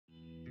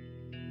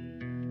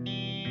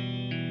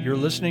You're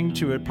listening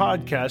to a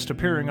podcast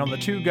appearing on the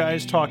Two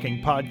Guys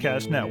Talking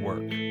Podcast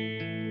Network.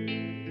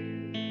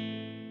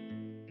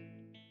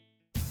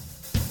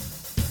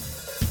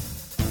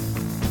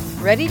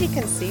 Ready to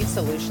conceive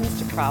solutions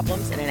to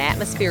problems in an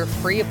atmosphere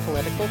free of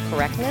political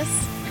correctness?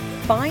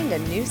 Find a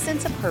new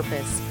sense of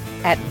purpose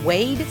at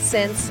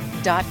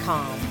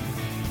wadesense.com.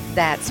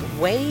 That's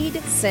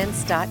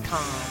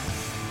wadesense.com.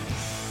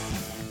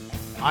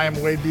 I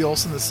am Wade B.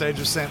 Olson, the Sage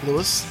of St.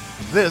 Louis.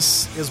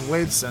 This is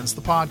Wade Sense,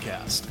 the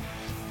podcast.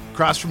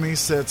 Across from me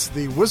sits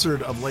the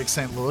Wizard of Lake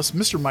St. Louis,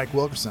 Mr. Mike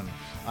Wilkerson.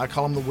 I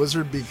call him the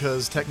Wizard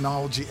because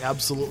technology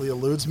absolutely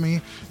eludes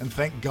me, and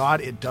thank God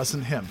it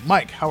doesn't him.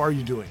 Mike, how are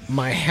you doing?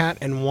 My hat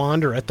and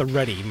wand are at the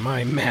ready,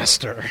 my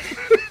master.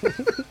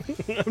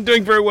 I'm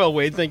doing very well,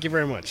 Wade. Thank you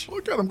very much.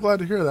 Well, good. I'm glad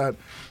to hear that.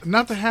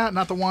 Not the hat,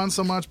 not the wand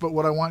so much, but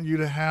what I want you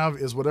to have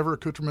is whatever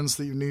accoutrements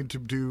that you need to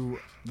do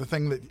the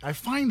thing that I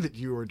find that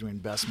you are doing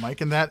best,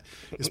 Mike, and that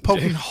is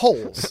poking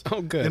holes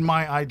in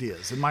my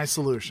ideas, in my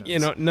solutions. You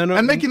know,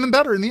 and making them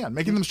better in the end,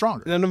 making them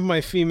stronger. None of my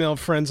female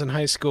friends in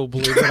high school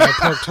believe that I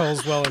poked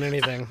holes well in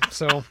anything.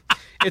 So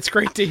it's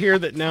great to hear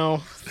that now,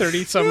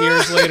 30-some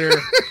years later,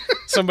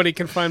 somebody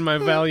can find my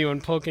value in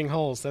poking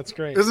holes. That's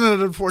great. Isn't it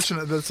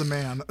unfortunate that it's a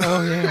man?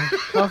 Oh, yeah.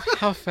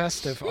 How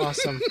festive.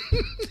 Awesome.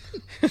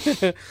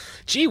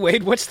 Gee,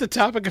 Wade, what's the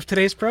topic of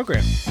today's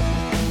program?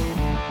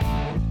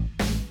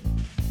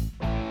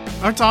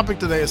 Our topic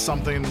today is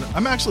something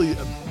I'm actually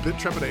a bit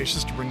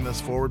trepidatious to bring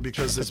this forward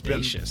because it's been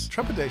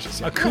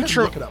trepidatious. Yeah.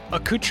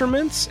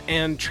 Accoutrements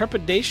and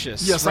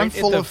trepidatious. Yes, right? I'm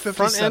full of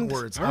 50-cent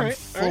words. I'm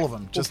full of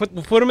them.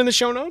 We'll put them in the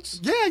show notes?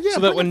 Yeah.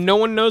 So that when no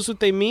one knows what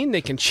they mean, they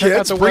can check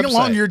out the website. Bring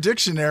along your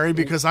dictionary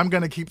because I'm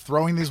going to keep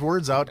throwing these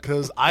words out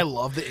because I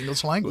love the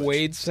English language.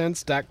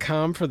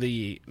 Wadesense.com for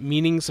the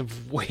meanings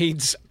of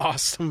Wade's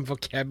awesome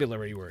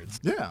vocabulary words.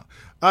 Yeah.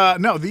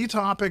 No, the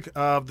topic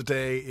of the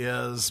day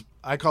is,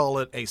 I call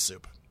it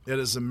ASOUP. It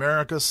is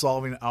America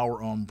solving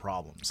our own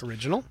problems.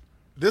 Original?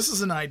 This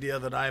is an idea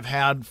that I've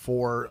had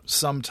for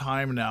some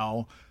time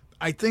now.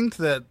 I think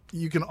that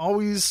you can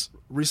always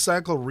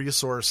recycle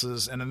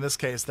resources, and in this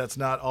case, that's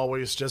not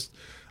always just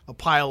a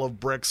pile of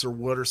bricks or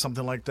wood or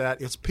something like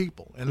that. It's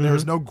people, and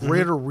there's no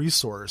greater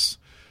resource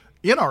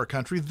in our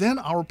country than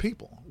our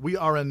people. We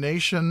are a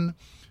nation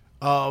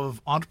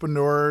of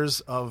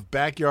entrepreneurs, of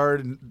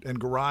backyard and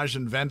garage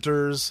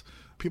inventors,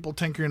 people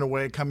tinkering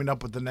away, coming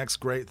up with the next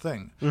great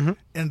thing.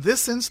 In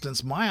this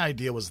instance, my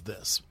idea was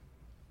this.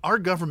 Our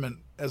government,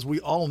 as we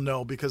all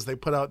know, because they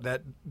put out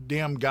that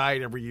damn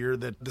guide every year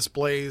that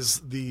displays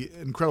the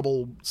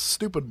incredible,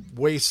 stupid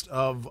waste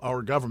of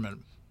our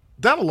government,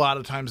 that a lot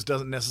of times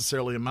doesn't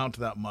necessarily amount to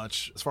that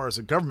much as far as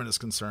the government is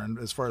concerned.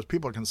 As far as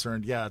people are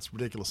concerned, yeah, it's a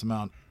ridiculous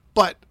amount.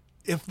 But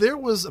if there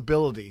was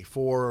ability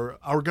for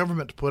our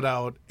government to put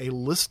out a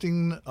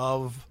listing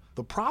of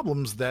the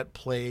problems that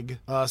plague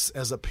us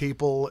as a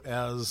people,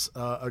 as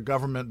a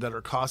government, that are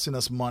costing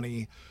us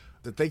money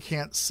that they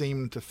can't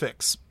seem to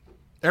fix.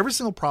 Every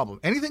single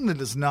problem, anything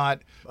that is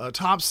not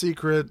top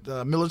secret,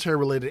 military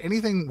related,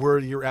 anything where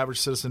your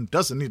average citizen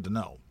doesn't need to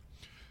know.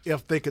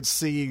 If they could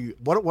see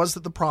what it was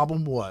that the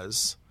problem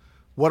was,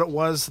 what it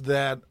was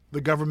that the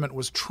government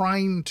was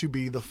trying to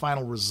be the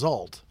final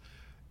result,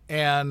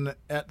 and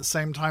at the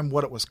same time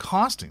what it was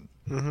costing.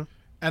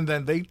 And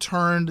then they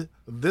turned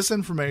this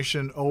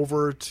information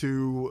over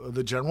to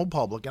the general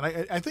public. And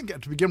I think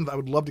to begin with, I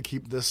would love to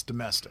keep this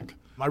domestic.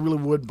 I really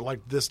would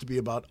like this to be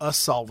about us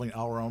solving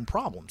our own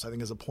problems. I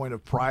think as a point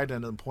of pride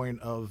and a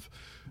point of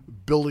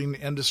building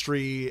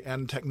industry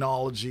and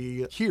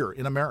technology here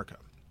in America.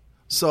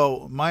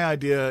 So my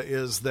idea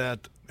is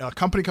that a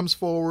company comes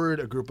forward,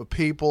 a group of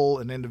people,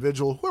 an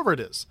individual, whoever it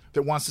is,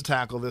 that wants to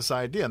tackle this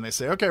idea. And they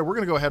say, okay, we're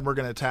going to go ahead and we're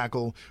going to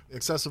tackle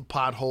excessive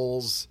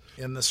potholes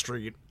in the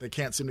street. They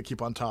can't seem to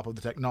keep on top of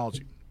the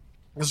technology.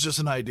 It's just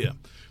an idea.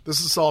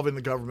 This is solving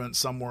the government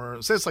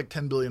somewhere, say it's like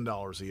 $10 billion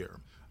a year,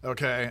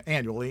 okay,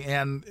 annually.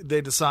 And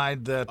they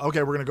decide that, okay,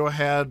 we're going to go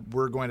ahead,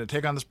 we're going to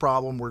take on this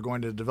problem, we're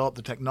going to develop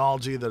the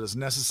technology that is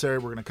necessary,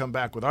 we're going to come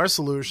back with our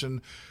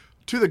solution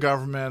to the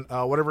government,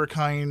 whatever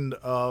kind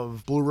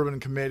of blue ribbon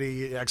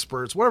committee,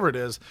 experts, whatever it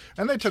is,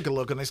 and they took a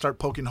look and they start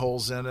poking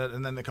holes in it,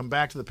 and then they come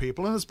back to the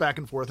people, and it's back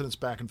and forth,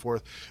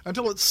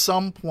 until at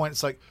some point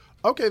it's like,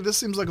 okay, this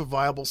seems like a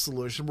viable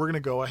solution. We're going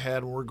to go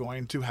ahead and we're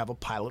going to have a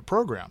pilot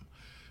program.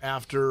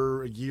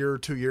 After a year,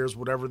 2 years,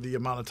 whatever the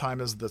amount of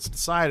time is that's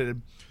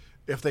decided,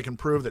 if they can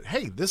prove that,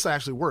 hey, this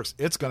actually works,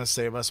 it's going to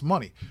save us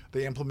money.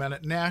 They implement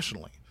it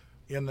nationally.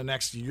 In the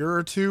next year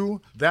or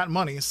two, that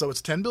money, so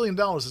it's $10 billion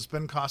it's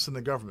been costing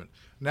the government.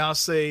 Now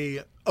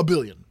say $1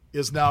 billion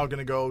is now going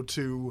to go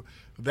to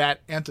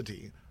that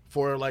entity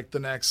for like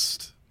the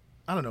next,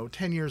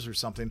 10 years or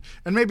something.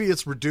 And maybe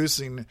it's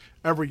reducing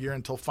every year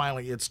until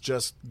finally it's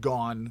just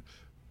gone.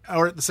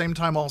 Or at the same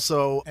time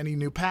also, any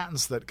new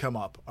patents that come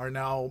up are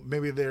now,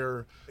 maybe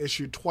they're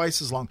issued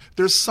twice as long.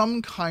 There's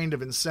some kind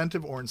of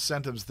incentive or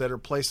incentives that are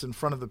placed in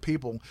front of the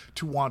people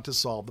to want to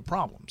solve the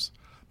problems.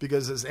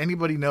 Because as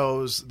anybody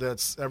knows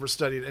that's ever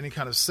studied any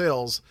kind of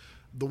sales,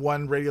 the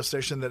one radio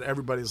station that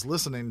everybody's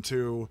listening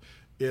to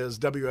is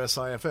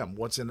WSIFM.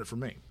 What's in it for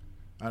me?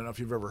 I don't know if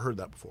you've ever heard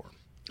that before.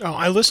 Oh,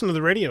 I listen to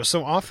the radio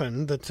so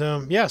often that,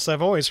 yes,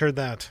 I've always heard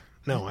that.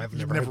 No, I've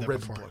never heard that read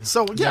before.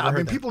 So, yeah, Never I mean,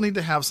 heard that. people need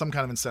to have some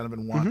kind of incentive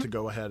and want to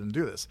go ahead and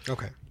do this.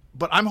 Okay.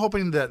 But I'm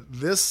hoping that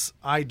this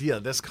idea,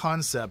 this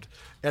concept,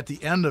 at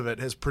the end of it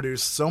has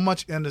produced so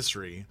much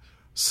industry,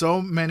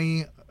 so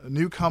many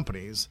new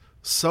companies,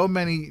 so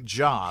many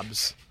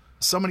jobs,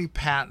 so many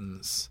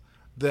patents,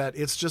 that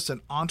it's just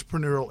an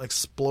entrepreneurial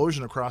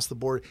explosion across the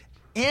board,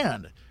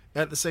 and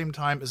at the same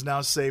time is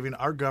now saving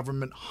our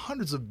government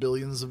hundreds of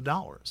billions of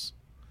dollars.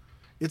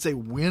 It's a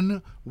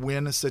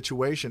win-win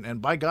situation,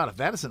 and by God, if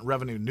that isn't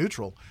revenue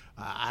neutral,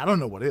 I don't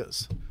know what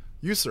is.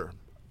 You, sir,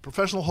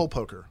 professional hole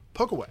poker,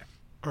 poke away.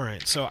 All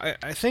right, so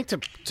I think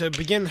to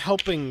begin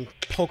helping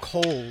poke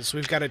holes,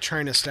 we've got to try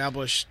and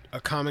establish a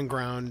common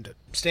ground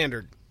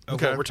standard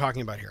of what we're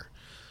talking about here.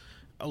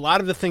 A lot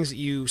of the things that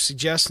you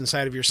suggest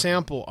inside of your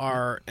sample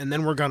are, and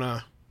then we're going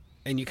to,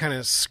 and you kind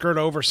of skirt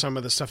over some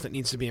of the stuff that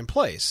needs to be in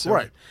place. So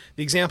right.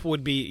 The example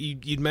would be,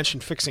 you'd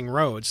mentioned fixing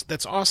roads.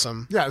 That's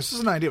awesome. Yeah, this is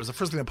an idea. It was the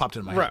first thing that popped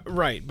in my head.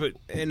 Right,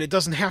 and it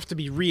doesn't have to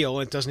be real.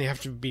 It doesn't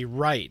have to be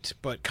right.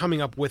 But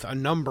coming up with a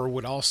number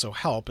would also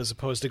help, as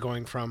opposed to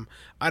going from,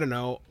 I don't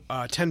know,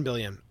 10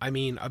 billion. I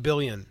mean, $1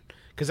 billion,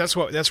 because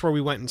that's where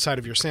we went inside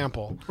of your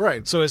sample.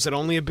 Right. So is it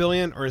only $1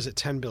 billion or is it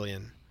 10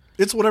 billion?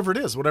 It's whatever it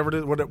is, whatever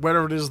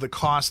it is, the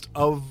cost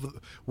of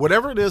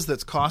whatever it is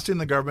that's costing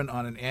the government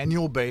on an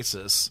annual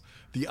basis.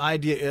 The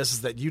idea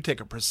is that you take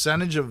a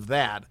percentage of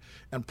that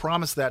and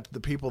promise that to the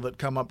people that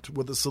come up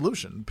with a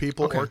solution,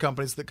 people or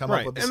companies that come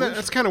up with a solution. And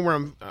that's kind of where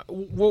I'm.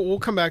 We'll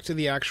come back to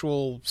the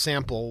actual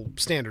sample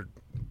standard,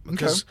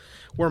 because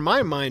where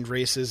my mind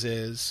races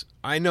is,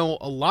 I know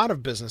a lot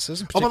of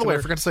businesses. Oh, by the way, I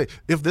forgot to say,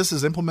 if this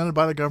is implemented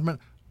by the government,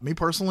 me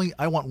personally,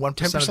 I want 1%.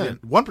 10%.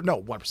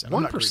 1%.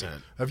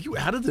 1%. Have you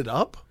added it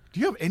up? Do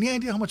you have any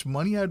idea how much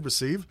money I'd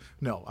receive?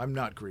 No, I'm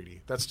not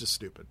greedy. That's just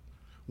stupid.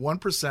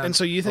 1%. And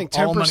so you think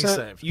 10% all money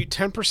saved.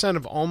 10%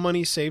 of all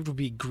money saved would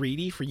be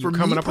greedy for you For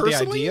coming me up with the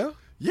personally? idea?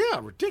 Yeah,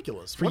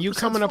 ridiculous. For you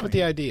coming up with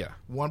the idea?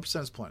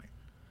 1% is plenty.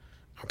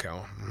 Okay,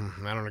 well,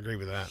 I don't agree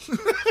with that.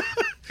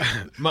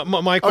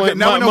 Mike, Okay,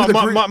 now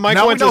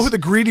we know who the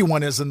greedy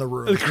one is in the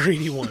room. The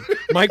greedy one.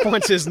 Mike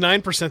wants his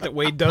 9% that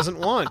Wade doesn't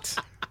want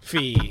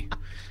fee.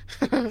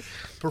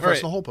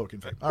 Professional hole poking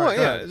thing. All Well, right,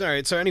 yeah. All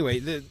right. So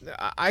anyway,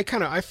 I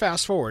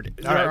fast forward.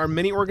 There are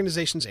many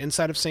organizations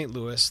inside of St.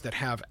 Louis that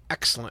have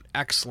excellent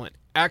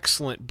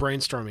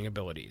brainstorming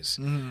abilities.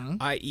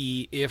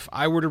 I.e., if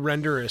I were to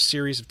render a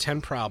series of 10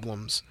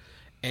 problems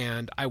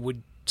and I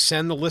would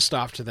send the list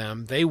off to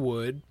them, they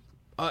would,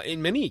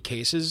 in many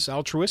cases,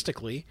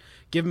 altruistically,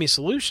 give me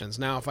solutions.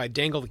 Now, if I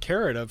dangle the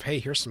carrot of, hey,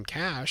 here's some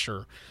cash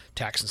or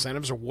tax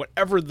incentives or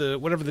whatever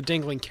the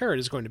dangling carrot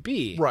is going to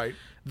be, right.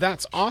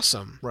 That's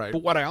awesome. Right.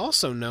 But what I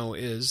also know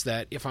is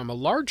that if I'm a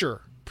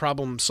larger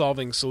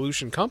problem-solving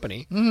solution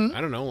company,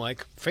 I don't know,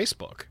 like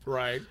Facebook.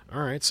 Right.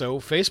 All right, so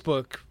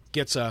Facebook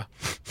gets a...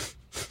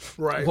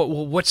 Right.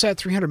 What's that,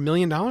 $300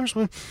 million?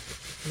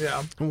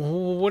 Yeah.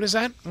 What is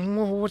that?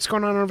 What's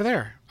going on over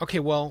there? Okay,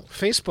 well,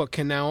 Facebook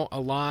can now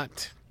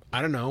allot,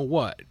 I don't know,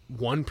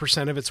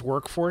 1% of its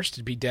workforce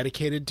to be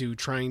dedicated to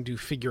trying to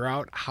figure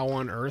out how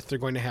on earth they're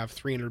going to have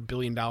 $300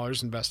 billion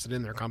invested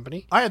in their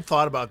company? I had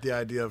thought about the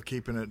idea of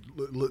keeping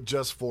it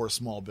just for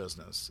small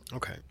business.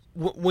 Okay.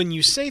 When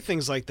you say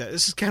things like that,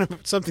 this is kind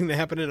of something that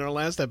happened in our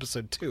last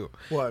episode too.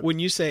 What? When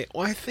you say,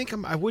 well, I think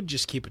I would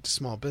just keep it to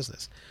small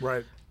business.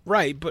 Right.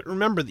 Right, but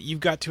remember that you've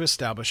got to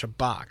establish a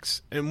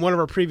box. In one of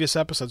our previous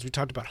episodes, we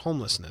talked about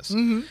homelessness.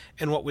 And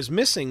what was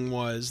missing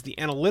was the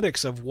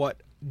analytics of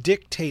what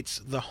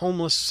dictates the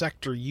homeless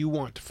sector you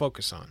want to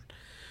focus on.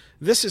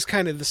 This is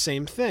kind of the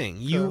same thing.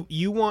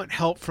 You want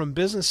help from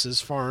businesses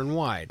far and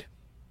wide.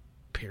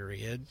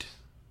 Period.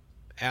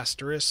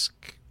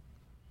 Asterisk.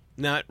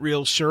 Not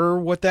real sure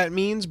what that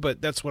means,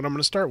 but that's what I'm going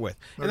to start with.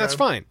 And that's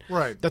fine.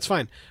 Right. That's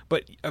fine.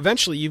 But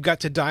eventually you've got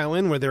to dial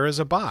in where there is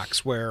a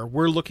box where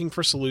we're looking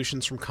for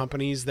solutions from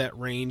companies that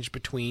range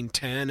between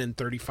 10 and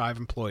 35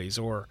 employees,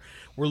 or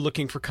we're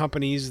looking for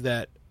companies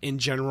that in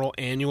general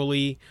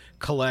annually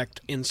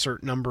collect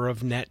insert number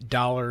of net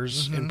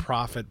dollars in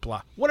profit,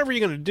 blah. Whatever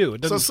you're going to do.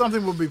 So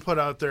something will be put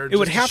out there it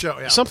would just have, to show.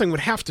 Yeah. Something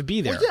would have to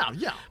be there. Well,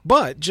 yeah.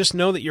 But just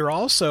know that you're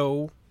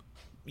also...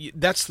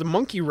 That's the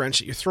monkey wrench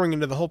that you're throwing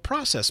into the whole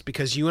process,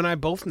 because you and I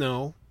both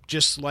know,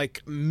 just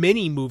like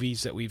many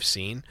movies that we've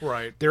seen,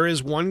 right, there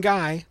is one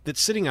guy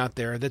that's sitting out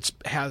there that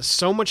has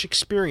so much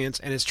experience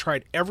and has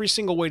tried every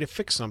single way to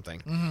fix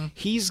something.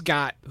 He's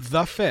got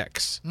the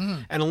fix.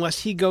 And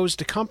unless he goes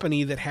to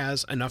company that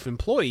has enough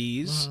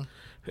employees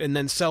and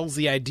then sells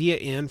the idea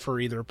in for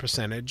either a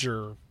percentage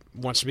or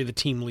wants to be the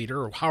team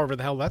leader or however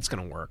the hell that's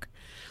going to work.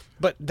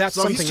 But that's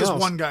so something he's just else.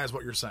 one guy is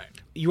what you're saying.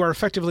 You are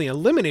effectively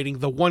eliminating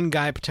the one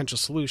guy potential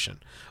solution.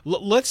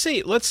 Let's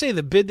say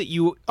the bid that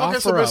you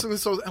offer so basically, up.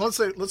 so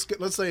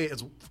let's say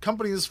it's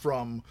companies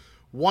from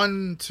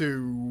 1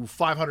 to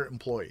 500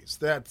 employees.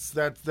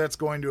 That's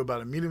going to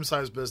about a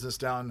medium-sized business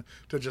down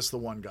to just the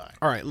one guy.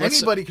 All right,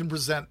 anybody can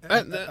present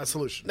a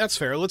solution. That's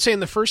fair. Let's say in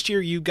the first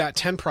year you got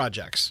 10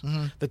 projects.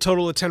 The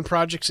total of 10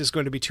 projects is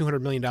going to be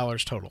 $200 million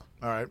total.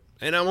 All right.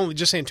 And I'm only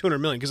just saying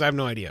 $200 million because I have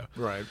no idea.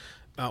 Right.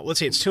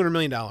 Let's say it's $200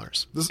 million.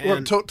 This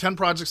is 10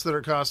 projects that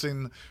are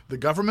costing the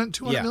government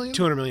 $200 million?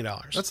 $200 million.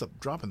 That's a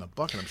drop in the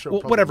bucket, I'm sure.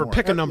 Well, whatever, more.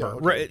 pick a number. Yeah,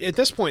 okay. Right, at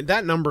this point,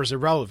 that number is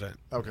irrelevant.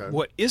 Okay.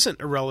 What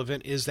isn't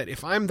irrelevant is that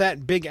if I'm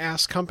that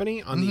big-ass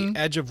company on the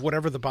edge of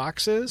whatever the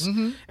box is,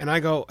 and I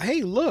go,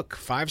 hey, look,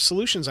 5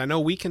 solutions I know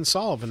we can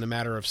solve in the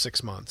matter of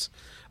 6 months.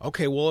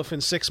 Okay, well, if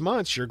in 6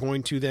 months you're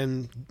going to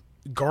then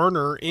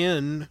garner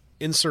in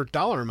insert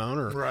dollar amount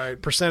or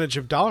percentage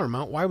of dollar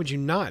amount, why would you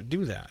not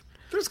do that?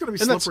 There's going to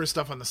be slippery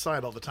stuff on the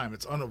side all the time.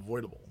 It's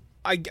unavoidable.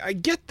 I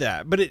get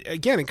that, but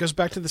it goes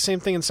back to the same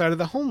thing inside of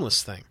the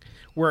homeless thing,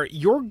 where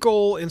your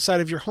goal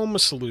inside of your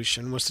homeless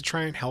solution was to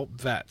try and help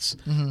vets.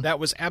 That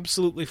was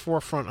absolutely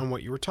forefront on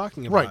what you were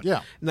talking about. Right,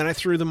 yeah. And then I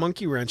threw the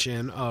monkey wrench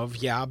in of,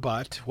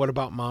 but what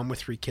about mom with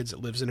 3 kids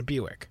that lives in a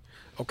Buick?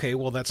 Okay,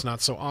 well, that's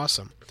not so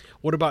awesome.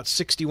 What about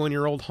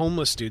 61-year-old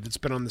homeless dude that's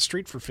been on the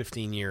street for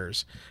 15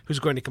 years who's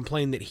going to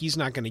complain that he's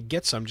not going to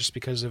get some just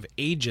because of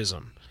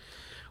ageism?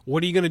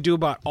 What are you going to do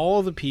about all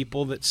of the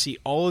people that see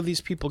all of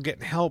these people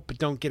getting help but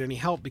don't get any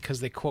help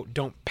because they, quote,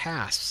 don't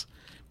pass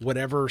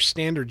whatever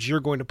standards you're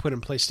going to put in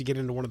place to get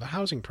into one of the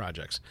housing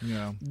projects?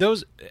 Yeah.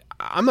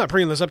 I'm not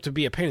bringing this up to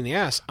be a pain in the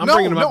ass. I'm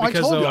bringing them up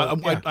because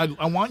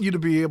I want you to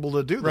be able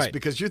to do this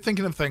because you're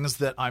thinking of things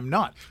that I'm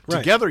not.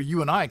 Together,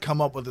 you and I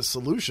come up with a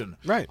solution.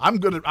 Right. I'm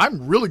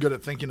really good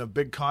at thinking of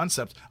big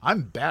concepts.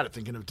 I'm bad at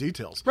thinking of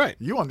details. Right.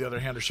 You, on the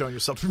other hand, are showing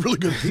yourself really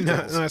good at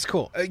details. No, that's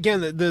cool.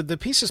 Again, the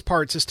pieces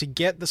parts is to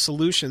get the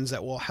solutions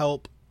that will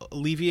help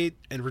alleviate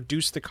and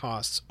reduce the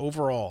costs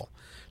overall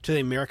to the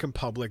American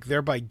public,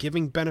 thereby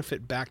giving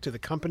benefit back to the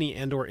company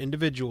and or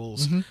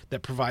individuals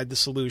that provide the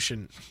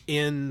solution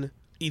in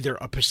either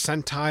a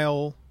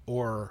percentile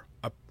or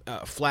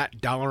a flat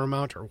dollar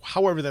amount or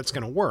however that's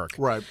going to work.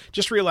 Right.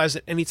 Just realize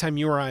that anytime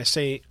you or I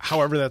say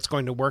however that's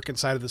going to work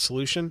inside of the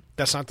solution,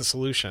 that's not the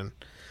solution,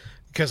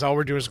 because all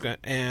we're doing is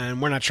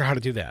and we're not sure how to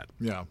do that.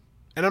 Yeah.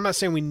 And I'm not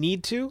saying we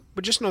need to,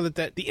 but just know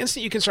that the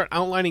instant you can start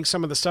outlining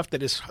some of the stuff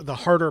that is the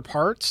harder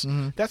parts,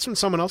 that's when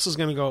someone else is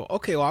going to go,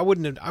 okay, well, I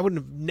wouldn't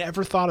have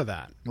never thought of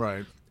that.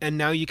 Right. And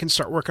now you can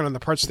start working on the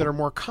parts that are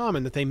more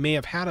common that they may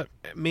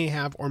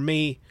have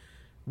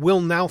will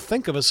now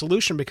think of a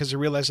solution because they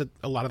realize that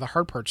a lot of the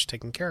hard parts are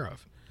taken care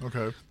of.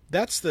 Okay.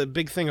 That's the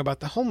big thing about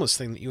the homeless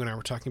thing that you and I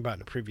were talking about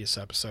in a previous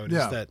episode,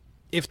 is that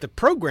if the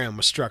program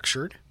was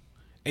structured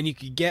and you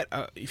could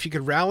if you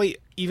could rally,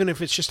 even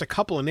if it's just a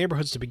couple of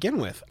neighborhoods to begin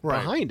with,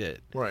 behind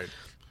it,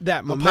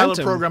 that momentum, pilot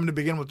program to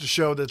begin with to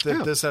show that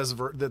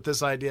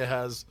this idea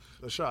has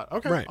a shot.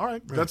 Okay, all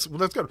right. That's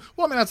good.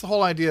 Well, I mean, that's the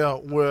whole idea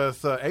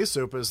with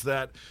ASOOP is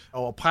that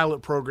a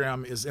pilot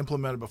program is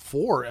implemented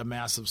before a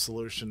massive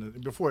solution,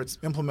 before it's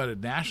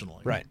implemented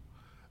nationally. Right.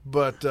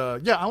 But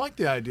I like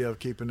the idea of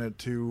keeping it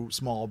to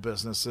small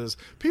businesses.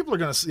 People are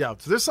going to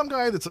if there's some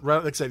guy that's,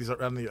 like I said, he's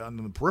on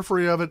the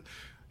periphery of it.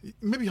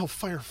 Maybe he'll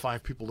fire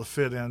 5 people to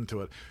fit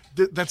into it.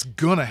 That's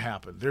going to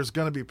happen. There's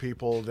going to be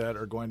people that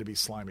are going to be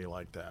slimy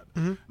like that.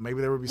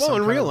 Maybe there would be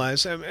some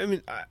realize,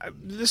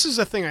 this is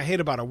the thing I hate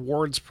about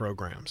awards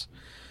programs.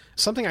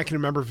 Something I can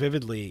remember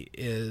vividly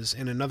is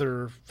in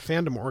another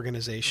fandom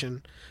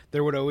organization,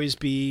 there would always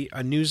be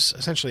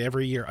essentially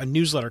every year, a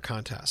newsletter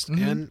contest.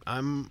 And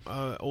I'm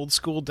an old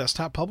school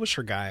desktop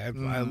publisher guy.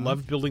 I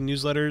loved building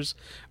newsletters,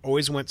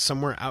 always went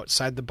somewhere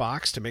outside the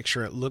box to make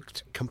sure it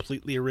looked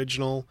completely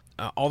original.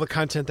 All the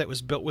content that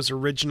was built was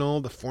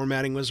original. The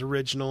formatting was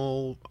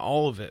original.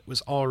 All of it was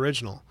all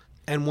original.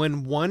 And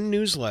when one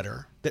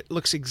newsletter that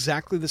looks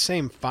exactly the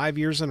same 5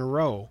 years in a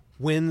row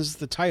wins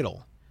the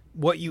title,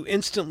 what you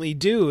instantly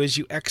do is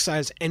you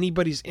excise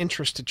anybody's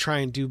interest to try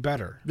and do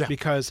better. Yeah.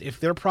 Because if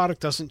their product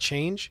doesn't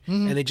change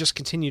and they just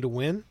continue to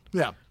win,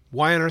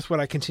 why on earth would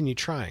I continue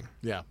trying?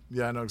 Yeah,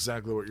 I know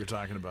exactly what you're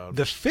talking about.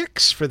 The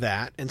fix for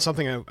that, and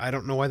something I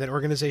don't know why that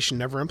organization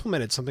never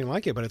implemented something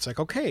like it, but it's like,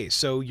 okay,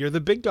 so you're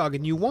the big dog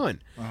and you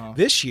won.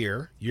 This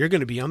year, you're going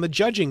to be on the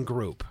judging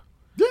group.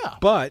 Yeah.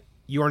 But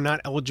you are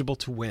not eligible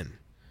to win.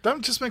 That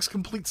just makes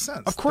complete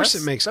sense. Of course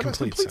it makes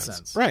complete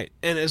sense. Right.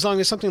 And as long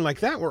as something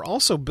like that were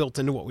also built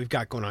into what we've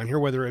got going on here,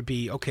 whether it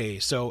be, okay,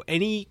 so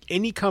any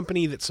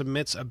company that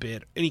submits a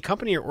bid, any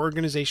company or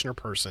organization or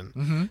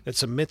person that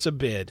submits a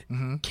bid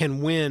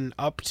can win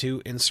up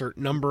to insert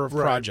number of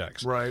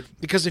projects. Right.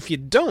 Because if you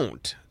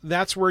don't,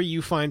 that's where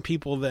you find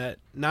people that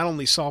not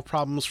only solve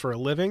problems for a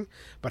living,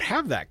 but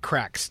have that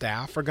crack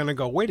staff are going to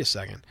go, wait a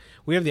second,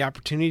 we have the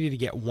opportunity to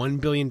get $1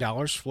 billion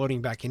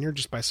floating back in here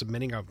just by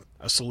submitting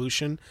a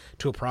solution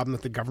to a problem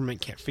that the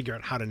government can't figure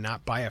out how to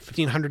not buy a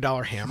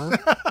 $1,500 hammer.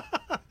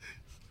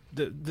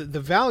 The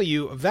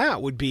value of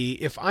that would be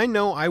if I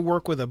know I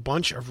work with a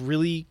bunch of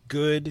really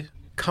good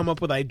come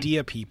up with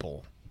idea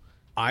people,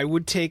 I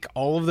would take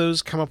all of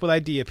those come up with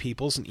idea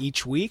peoples, and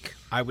each week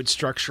I would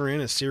structure in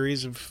a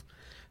series of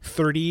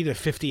 30 to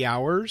 50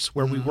 hours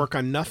where we work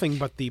on nothing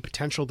but the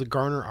potential to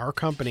garner our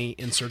company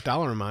insert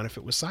dollar amount if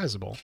it was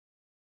sizable.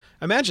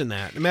 Imagine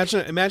that.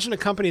 Imagine a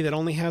company that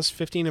only has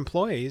 15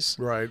 employees,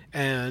 right?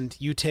 And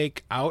you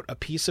take out a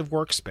piece of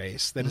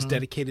workspace that is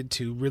dedicated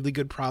to really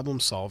good problem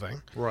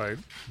solving, right?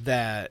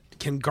 That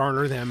can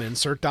garner them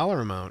insert dollar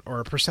amount or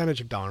a percentage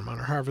of dollar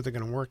amount or however they're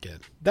going to work it.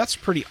 That's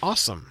pretty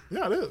awesome.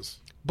 Yeah, it is.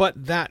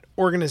 But that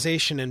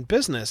organization and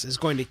business is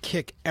going to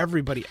kick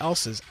everybody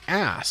else's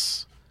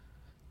ass,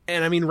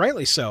 and I mean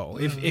rightly so.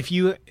 If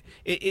you,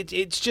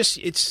 it's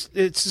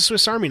the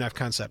Swiss Army knife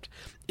concept.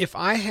 If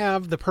I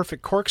have the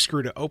perfect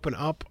corkscrew to open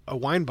up a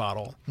wine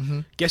bottle,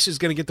 guess who's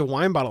going to get the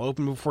wine bottle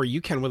open before you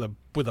can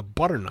with a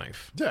butter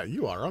knife? Yeah,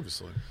 you are,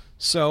 obviously.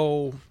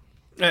 So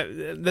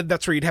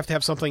that's where you'd have to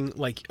have something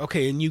like,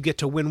 okay, and you get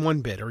to win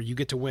one bid, or you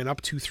get to win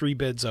up to 3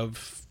 bids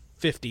of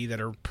 50 that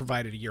are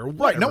provided a year.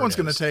 Right. No one's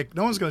going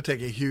to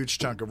take a huge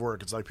chunk of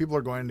work. It's like people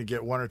are going to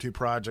get 1 or 2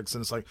 projects,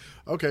 and it's like,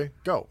 okay,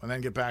 go, and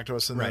then get back to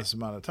us in this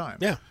amount of time.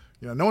 Yeah.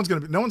 No one's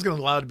going to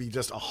allow it to be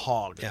just a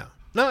hog. Yeah.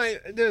 No,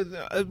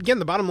 again,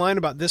 the bottom line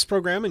about this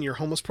program and your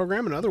homeless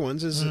program and other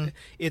ones is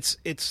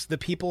it's the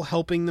people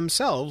helping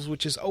themselves,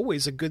 which is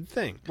always a good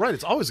thing. Right,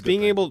 it's always a good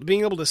thing.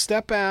 Being able to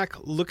step back,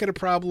 look at a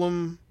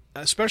problem,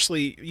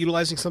 especially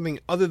utilizing something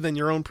other than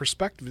your own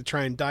perspective to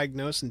try and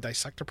diagnose and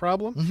dissect a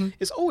problem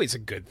is always a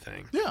good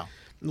thing. Yeah.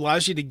 It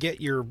allows you to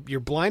get your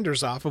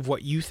blinders off of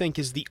what you think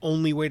is the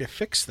only way to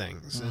fix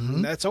things.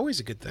 And that's always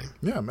a good thing.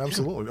 Yeah,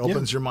 absolutely. It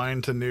opens your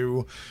mind to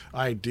new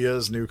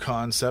ideas, new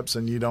concepts,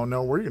 and you don't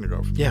know where you're going to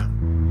go. Yeah.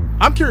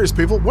 I'm curious,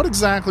 people, what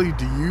exactly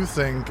do you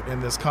think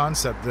in this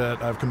concept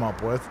that I've come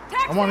up with?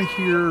 I want to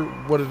hear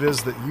what it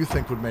is that you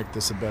think would make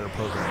this a better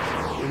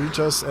program. Reach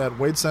us at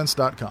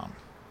wadesense.com.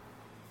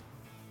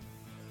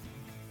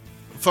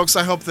 Folks,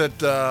 I hope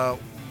that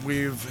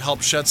we've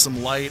helped shed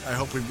some light. I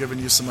hope we've given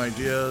you some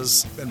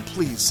ideas. And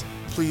please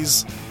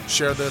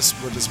share this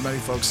with as many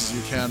folks as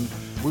you can.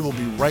 We will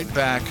be right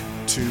back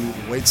to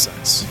Wade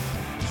Sense.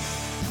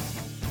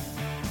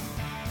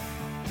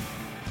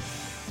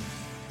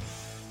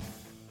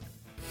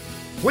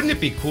 Wouldn't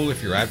it be cool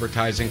if your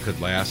advertising could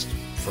last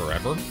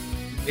forever?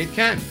 It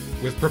can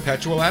with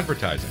perpetual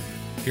advertising.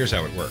 Here's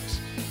how it works.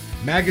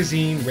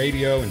 Magazine,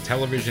 radio, and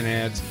television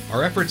ads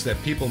are efforts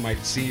that people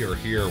might see or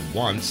hear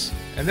once,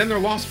 and then they're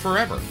lost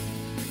forever.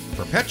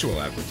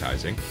 Perpetual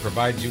advertising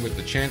provides you with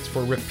the chance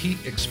for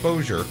repeat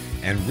exposure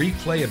and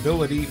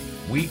replayability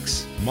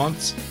weeks,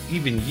 months,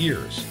 even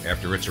years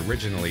after it's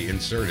originally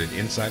inserted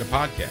inside a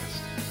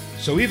podcast.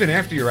 So even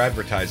after your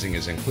advertising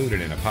is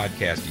included in a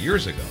podcast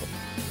years ago,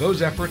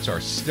 those efforts are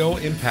still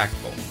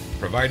impactful,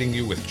 providing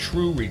you with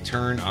true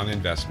return on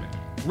investment.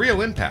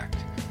 Real impact,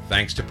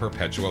 thanks to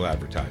perpetual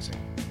advertising.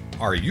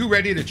 Are you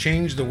ready to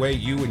change the way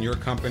you and your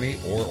company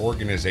or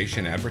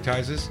organization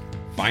advertises?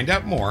 Find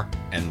out more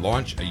and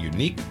launch a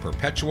unique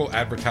perpetual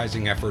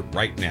advertising effort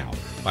right now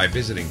by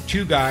visiting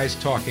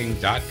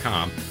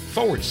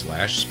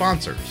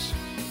twoguystalking.com/sponsors.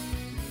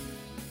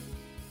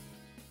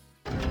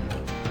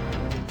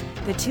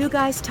 The Two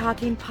Guys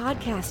Talking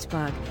Podcast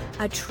Bug,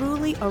 a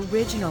truly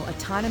original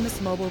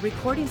autonomous mobile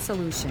recording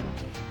solution.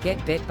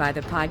 Get bit by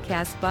the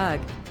podcast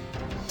bug.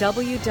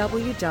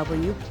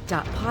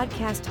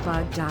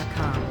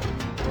 www.podcastbug.com.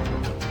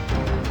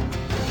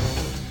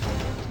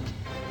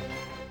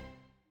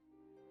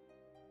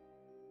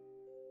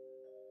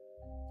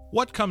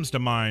 What comes to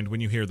mind when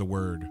you hear the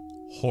word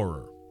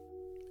horror?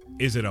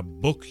 Is it a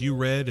book you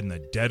read in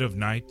the dead of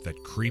night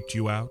that creeped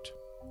you out?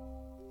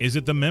 Is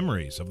it the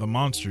memories of the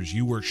monsters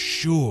you were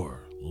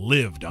sure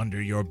lived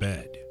under your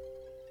bed?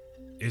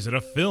 Is it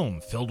a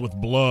film filled with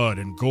blood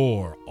and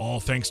gore, all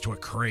thanks to a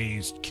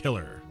crazed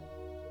killer?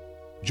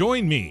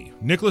 Join me,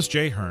 Nicholas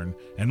J. Hearn,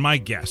 and my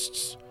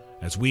guests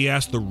as we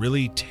ask the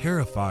really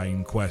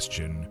terrifying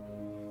question,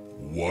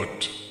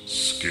 what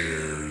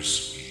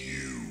scares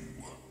you?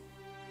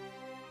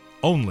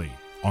 Only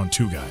on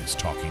Two Guys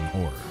Talking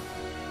Horror.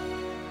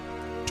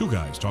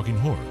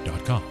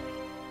 TwoGuysTalkingHorror.com.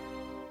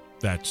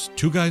 That's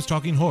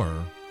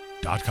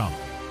TwoGuysTalkingHorror.com.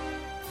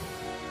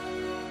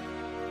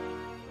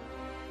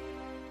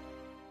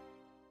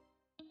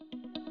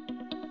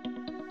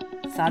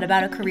 Thought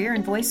about a career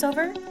in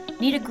voiceover?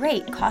 Need a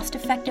great,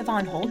 cost-effective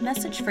on-hold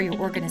message for your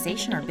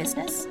organization or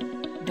business?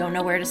 Don't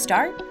know where to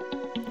start?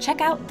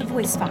 Check out The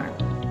Voice Farm,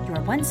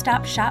 your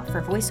one-stop shop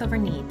for voiceover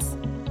needs.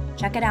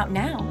 Check it out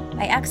now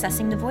by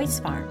accessing The Voice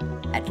Farm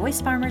at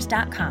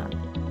voicefarmers.com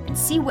and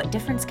see what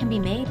difference can be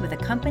made with a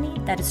company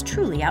that is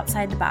truly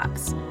outside the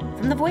box.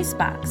 From the Voice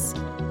Box,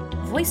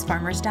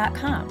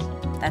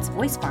 voicefarmers.com. That's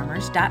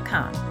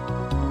voicefarmers.com.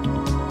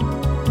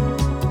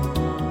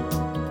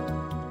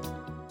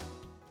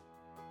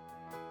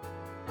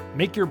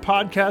 Make your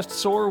podcast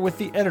soar with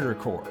the Editor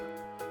Core.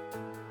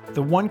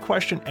 The one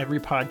question every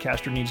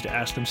podcaster needs to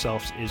ask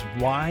themselves is,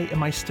 why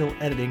am I still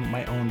editing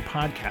my own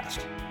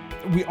podcast?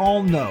 We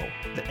all know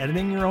that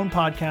editing your own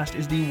podcast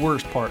is the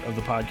worst part of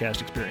the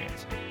podcast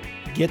experience.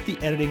 Get the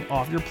editing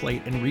off your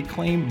plate and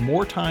reclaim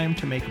more time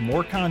to make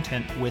more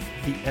content with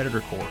the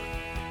Editor Core.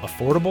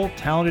 Affordable,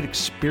 talented,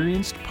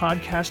 experienced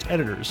podcast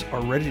editors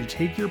are ready to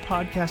take your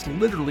podcast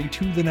literally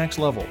to the next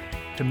level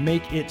to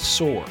make it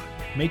soar.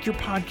 Make your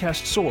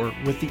podcast soar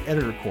with the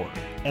Editor Core.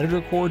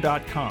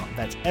 EditorCore.com.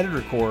 That's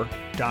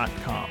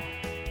EditorCore.com.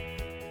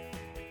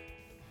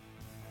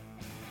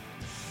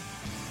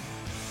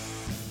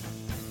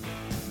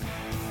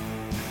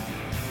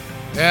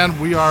 And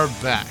we are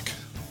back.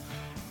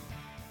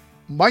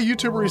 My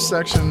YouTubery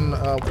section,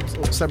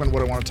 segment,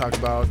 what I want to talk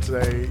about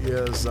today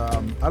is,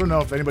 I don't know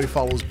if anybody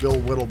follows Bill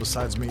Whittle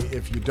besides me.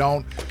 If you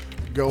don't,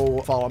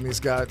 go follow him. He's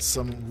got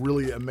some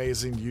really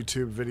amazing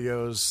YouTube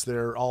videos.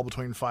 They're all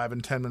between 5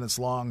 and 10 minutes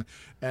long,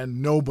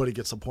 and nobody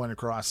gets a point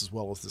across as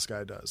well as this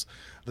guy does.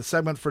 The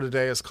segment for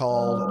today is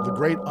called The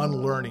Great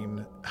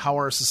Unlearning, How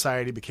Our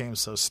Society Became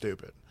So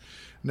Stupid.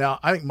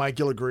 Now, I think Mike,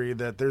 you'll agree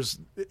that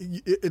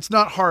it's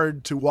not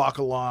hard to walk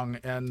along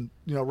and,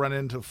 run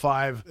into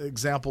 5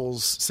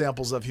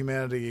 samples of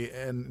humanity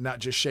and not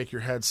just shake your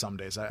head some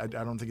days. I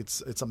don't think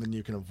it's something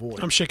you can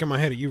avoid. I'm shaking my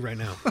head at you right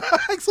now.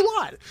 Thanks a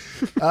lot.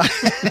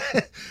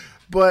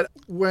 But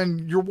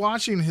when you're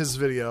watching his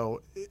video,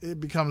 it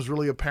becomes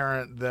really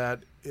apparent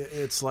that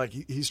it's like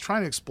he's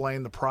trying to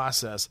explain the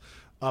process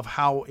of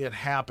how it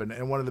happened.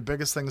 And one of the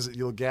biggest things that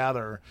you'll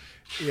gather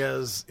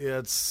is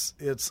it's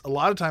a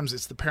lot of times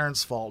it's the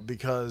parents' fault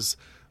because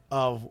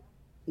of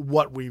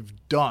what we've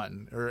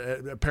done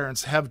or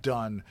parents have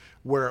done,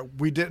 where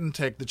we didn't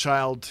take the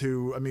child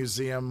to a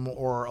museum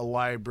or a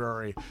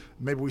library.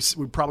 Maybe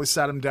we probably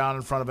sat him down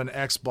in front of an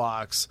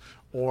Xbox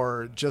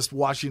or just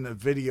watching a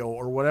video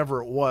or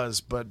whatever it was,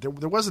 but there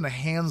wasn't a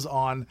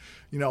hands-on,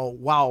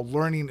 wow,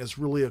 learning is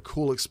really a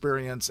cool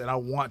experience and I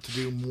want to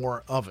do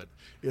more of it.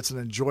 It's an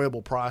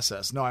enjoyable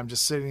process. No, I'm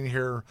just sitting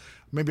here,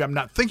 maybe I'm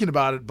not thinking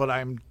about it, but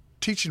I'm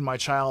teaching my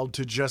child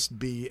to just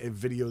be a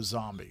video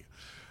zombie.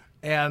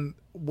 And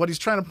what he's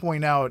trying to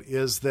point out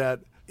is that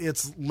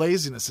it's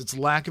laziness, it's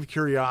lack of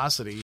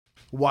curiosity,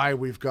 why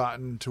we've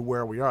gotten to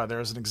where we are.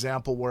 There's an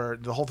example where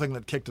the whole thing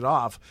that kicked it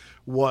off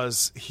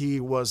was he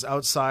was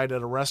outside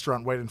at a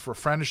restaurant waiting for a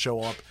friend to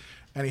show up,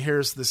 and he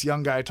hears this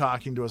young guy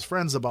talking to his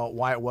friends about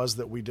why it was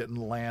that we didn't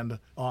land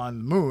on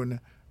the moon.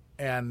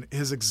 And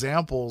his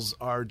examples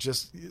are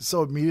just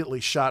so immediately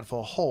shot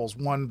full of holes.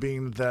 One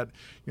being that,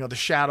 the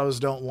shadows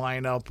don't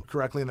line up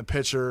correctly in the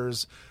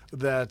pictures,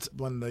 that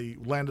when they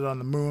landed on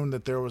the moon,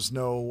 that there was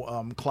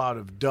no cloud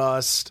of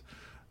dust.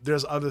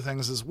 There's other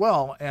things as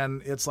well.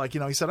 And it's like,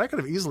 he said, I could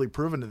have easily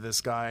proven to this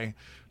guy,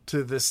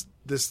 to this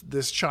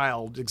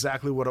child,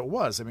 exactly what it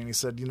was. I mean, he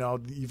said,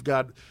 you've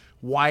got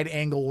wide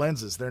angle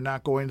lenses. They're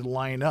not going to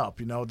line up.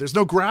 There's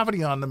no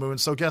gravity on the moon.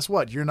 So guess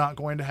what? You're not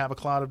going to have a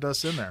cloud of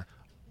dust in there.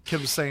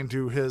 Kid was saying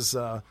to his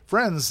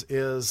friends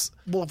is,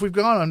 well, if we've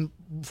gone on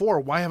before,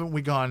 why haven't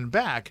we gone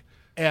back?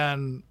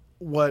 And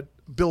what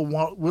Bill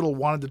Whittle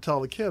wanted to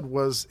tell the kid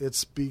was,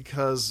 it's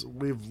because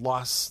we've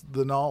lost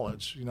the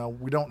knowledge.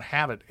 We don't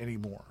have it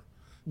anymore.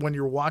 When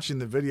you're watching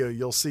the video,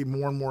 you'll see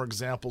more and more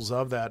examples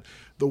of that.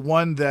 The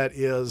one that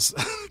is,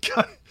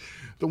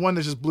 the one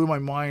that just blew my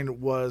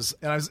mind was,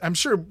 and I'm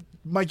sure,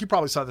 Mike, you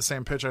probably saw the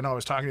same picture. I know I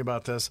was talking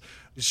about this.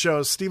 It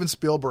shows Steven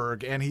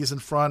Spielberg, and he's in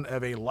front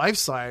of a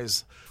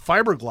life-size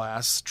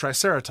fiberglass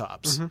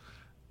Triceratops. Mm-hmm.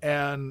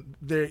 And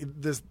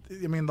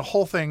the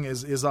whole thing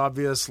is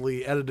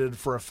obviously edited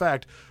for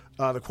effect,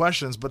 the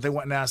questions, but they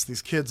went and asked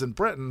these kids in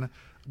Britain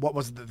what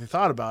was it that they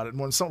thought about it. And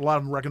when a lot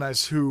of them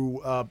recognized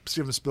who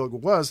Steven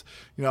Spielberg was,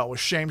 it was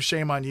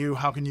shame on you.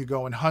 How can you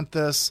go and hunt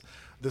this?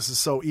 This is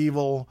so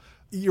evil.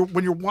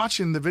 When you're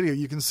watching the video,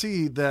 you can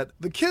see that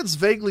the kids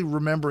vaguely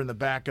remember in the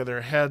back of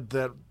their head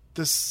that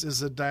this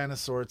is a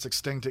dinosaur. It's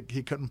extinct.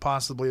 He couldn't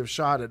possibly have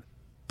shot it.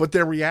 But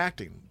they're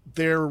reacting.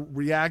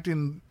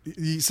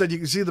 He said you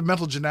can see the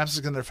mental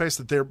gymnastics in their face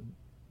that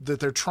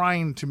they're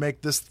trying to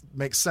make this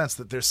make sense,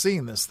 that they're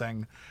seeing this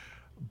thing,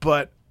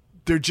 but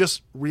they're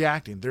just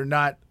reacting. They're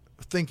not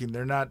thinking.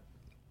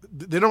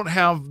 They don't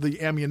have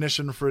the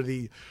ammunition for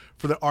the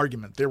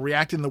argument. They're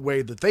reacting the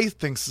way that they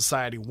think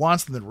society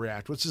wants them to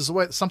react, which is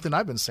something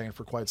I've been saying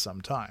for quite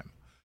some time.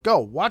 Go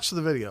watch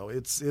the video.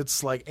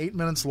 It's like 8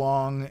 minutes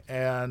long,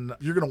 and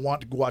you're going to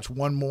want to watch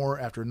one more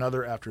after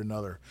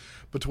another.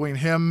 Between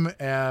him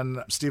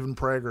and Stephen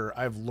Prager,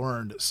 I've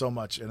learned so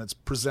much, and it's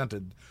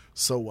presented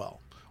so well.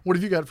 What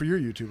have you got for your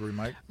YouTubery,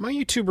 Mike? My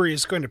YouTubery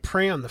is going to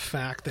prey on the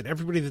fact that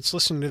everybody that's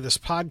listening to this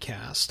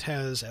podcast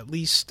has at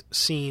least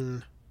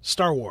seen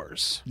Star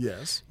Wars.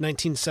 Yes.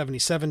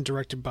 1977,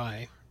 directed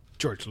by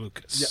George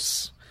Lucas.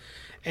 Yes.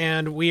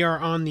 And we are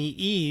on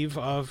the eve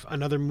of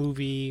another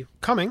movie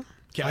coming,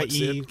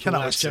 i.e. The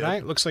Last Jedi.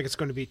 It looks like it's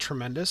going to be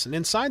tremendous. And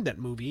inside that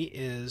movie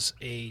is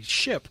a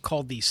ship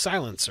called the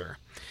Silencer.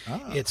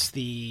 Ah. It's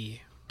the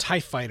TIE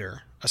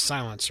Fighter, a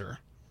Silencer.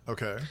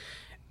 Okay.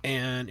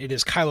 And it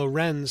is Kylo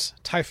Ren's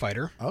TIE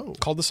Fighter,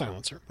 called the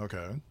Silencer.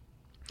 Okay.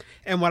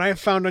 And what I have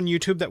found on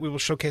YouTube that we will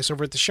showcase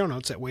over at the show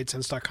notes at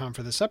wadesense.com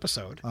for this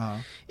episode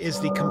is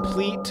the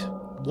complete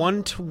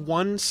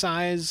 1-to-1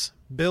 size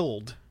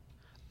build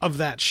of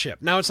that ship.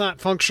 Now, it's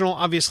not functional,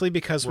 obviously,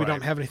 because we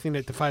don't have anything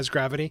that defies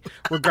gravity,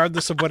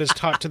 regardless of what is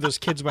taught to those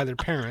kids by their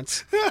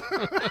parents.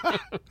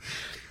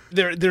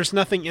 There's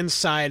nothing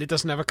inside. It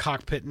doesn't have a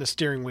cockpit and a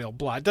steering wheel.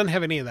 Blah. It doesn't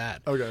have any of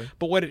that. Okay.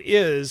 But what it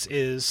is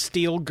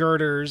steel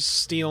girders,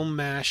 steel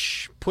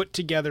mesh put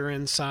together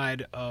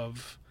inside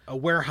of a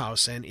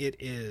warehouse, and it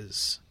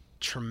is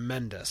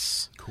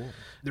tremendous. Cool.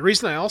 The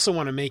reason I also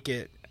want to make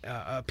it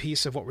a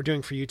piece of what we're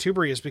doing for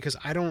YouTubery is because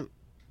I don't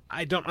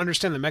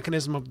understand the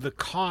mechanism of the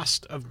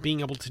cost of being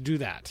able to do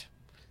that.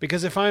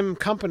 Because if I'm a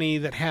company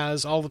that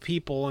has all the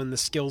people and the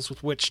skills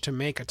with which to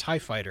make a TIE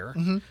fighter,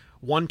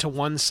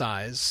 1-to-1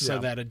 size, so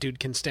that a dude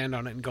can stand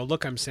on it and go,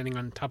 look, I'm standing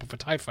on top of a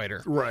TIE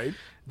fighter. Right.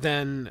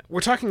 Then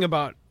we're talking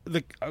about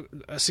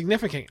a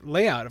significant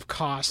layout of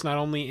cost, not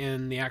only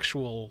in the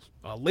actual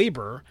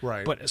labor,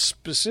 but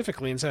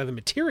specifically inside of the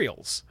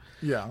materials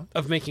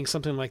of making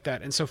something like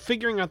that. And so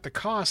figuring out the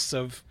costs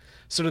of,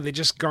 so do they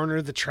just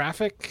garner the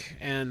traffic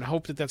and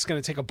hope that that's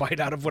going to take a bite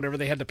out of whatever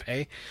they had to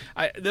pay?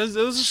 Those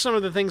are some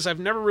of the things I've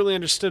never really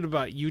understood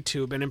about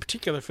YouTube, and in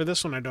particular for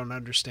this one I don't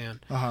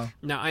understand.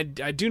 Now, I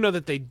do know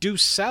that they do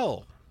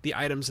sell the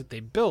items that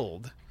they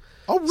build.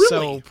 Oh, really?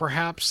 So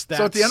perhaps that's...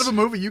 So at the end of a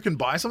movie you can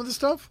buy some of this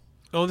stuff?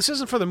 Oh, this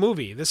isn't for the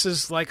movie. This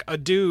is like a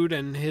dude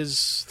and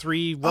his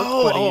 3 work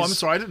buddies. Oh, I'm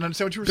sorry. I didn't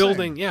understand what you were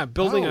saying. Yeah,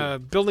 building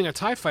a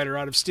TIE fighter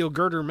out of steel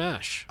girder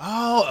mesh.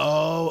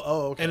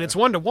 Okay. And it's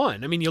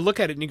 1-to-1. I mean, you look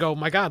at it and you go,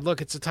 my God,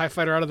 look, it's a TIE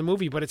fighter out of the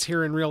movie, but it's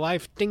here in real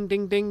life. Ding,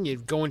 ding, ding. You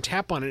go and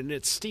tap on it and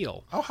it's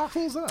steel. Oh, how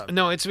cool is that?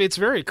 No, it's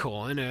very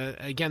cool. And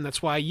again,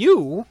 that's why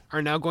you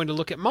are now going to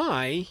look at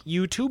my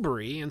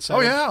YouTubery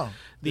inside of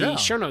the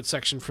show notes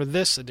section for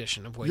this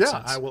edition of Wade Sense.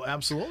 Yeah, I will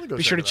absolutely go.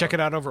 Be sure to check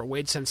it out over at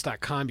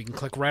wadesense.com. You can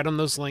click right on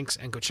those links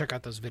and go check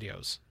out those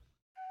videos.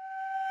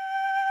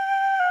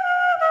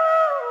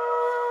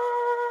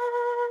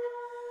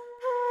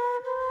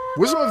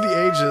 Wisdom of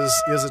the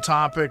Ages is a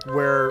topic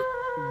where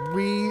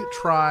we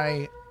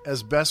try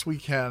as best we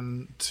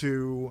can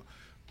to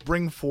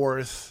bring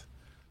forth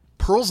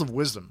pearls of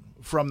wisdom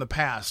from the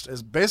past,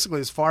 as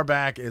basically as far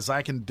back as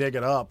I can dig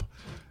it up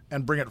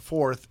and bring it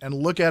forth and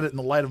look at it in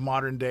the light of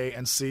modern day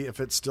and see if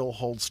it still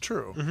holds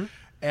true.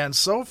 And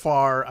so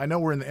far, I know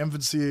we're in the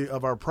infancy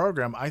of our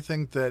program. I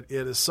think that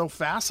it is so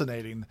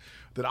fascinating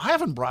that I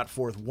haven't brought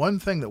forth one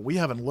thing that we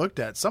haven't looked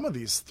at. Some of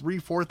these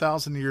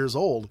 3,000-4,000 years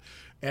old,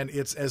 and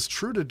it's as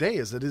true today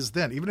as it is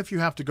then, even if you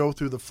have to go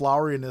through the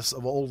floweriness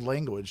of old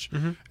language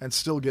and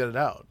still get it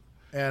out.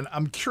 And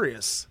I'm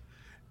curious,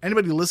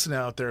 anybody listening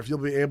out there, if you'll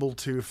be able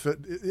to fit.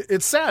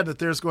 It's sad that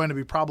there's going to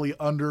be probably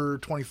under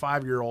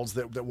 25-year-olds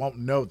that won't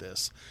know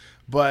this,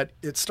 but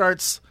it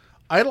starts,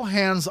 idle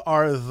hands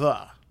are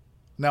the.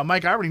 Now,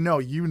 Mike, I already know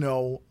you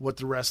know what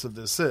the rest of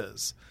this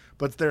is,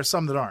 but there are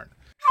some that aren't.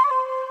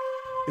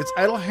 It's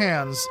idle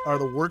hands are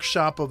the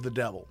workshop of the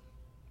devil.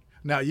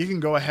 Now, you can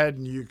go ahead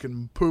and you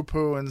can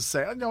poo-poo and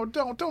say, no,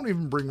 don't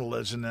even bring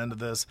religion into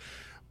this.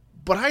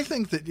 But I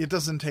think that it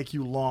doesn't take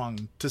you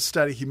long to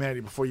study humanity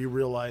before you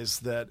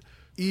realize that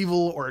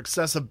evil or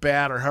excessive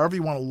bad, or however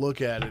you want to look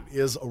at it,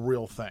 is a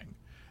real thing.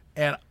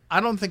 And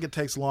I don't think it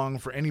takes long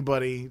for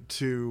anybody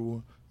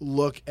to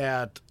look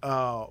at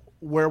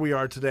where we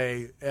are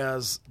today,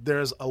 as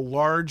there's a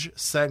large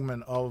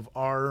segment of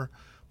our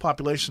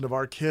population, of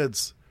our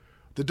kids,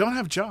 that don't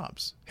have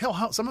jobs.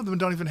 Hell, some of them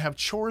don't even have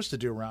chores to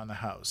do around the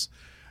house.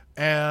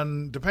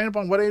 And depending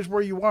upon what age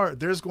where you are,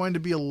 there's going to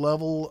be a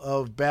level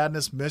of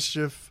badness,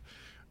 mischief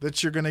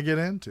that you're going to get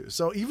into.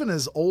 So even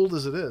as old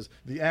as it is,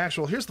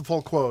 here's the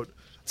full quote.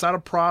 It's out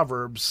of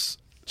Proverbs,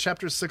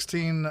 chapter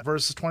 16,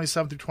 verses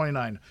 27 through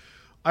 29.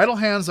 Idle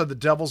hands are the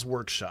devil's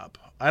workshop.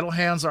 Idle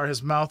hands are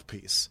his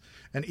mouthpiece.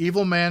 An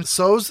evil man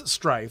sows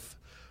strife.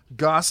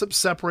 Gossip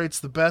separates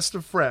the best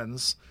of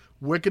friends.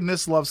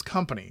 Wickedness loves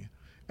company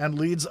and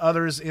leads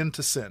others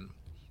into sin.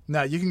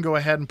 Now, you can go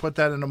ahead and put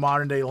that into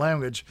modern day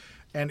language,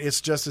 and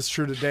it's just as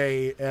true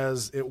today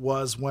as it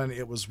was when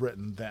it was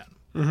written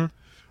then.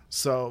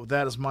 So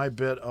that is my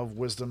bit of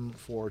wisdom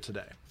for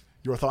today.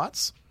 Your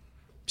thoughts?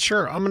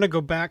 Sure. I'm going to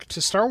go back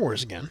to Star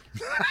Wars again.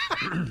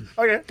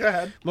 Okay, go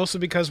ahead. Mostly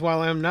because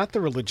while I'm not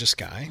the religious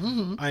guy,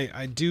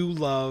 I do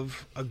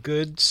love a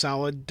good,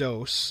 solid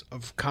dose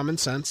of common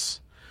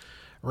sense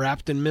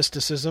wrapped in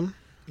mysticism.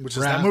 Which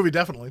is that movie,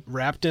 definitely.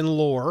 Wrapped in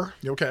lore.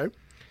 Okay.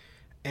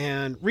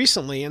 And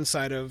recently,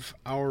 inside of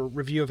our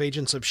review of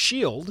Agents of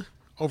S.H.I.E.L.D.,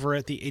 over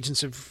at the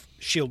Agents of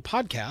S.H.I.E.L.D.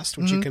 podcast,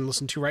 which you can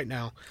listen to right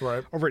now,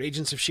 over at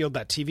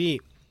agentsofshield.tv,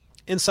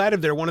 inside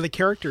of there, one of the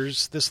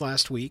characters this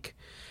last week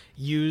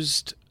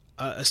used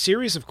a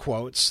series of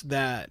quotes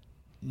that,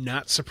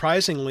 not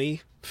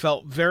surprisingly,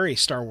 felt very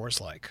Star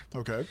Wars-like.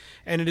 Okay.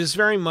 And it is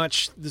very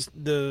much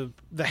the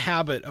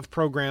habit of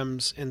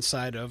programs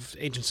inside of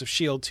Agents of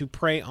S.H.I.E.L.D. to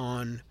prey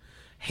on,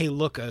 hey,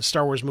 look, a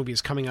Star Wars movie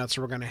is coming out,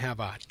 so we're going to have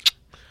a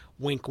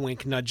wink,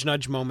 wink, nudge,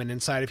 nudge moment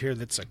inside of here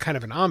that's a kind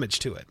of an homage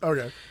to it.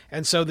 Okay.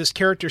 And so this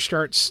character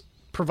starts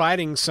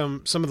providing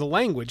some of the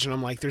language, and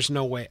I'm like, there's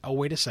no way. Oh,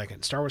 wait a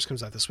second. Star Wars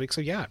comes out this week,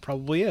 so yeah, it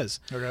probably is.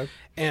 Okay.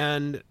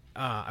 And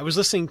I was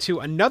listening to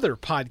another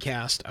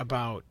podcast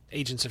about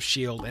Agents of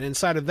S.H.I.E.L.D., and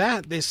inside of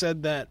that, they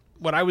said that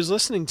what I was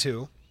listening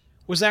to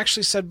was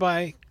actually said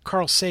by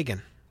Carl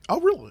Sagan. Oh,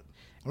 really?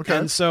 Okay.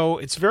 And so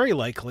it's very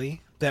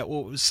likely that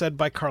what was said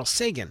by Carl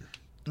Sagan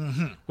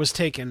was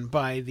taken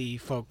by the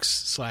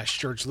folks /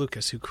 George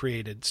Lucas who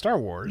created Star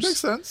Wars. Makes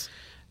sense.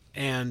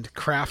 And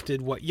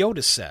crafted what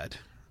Yoda said.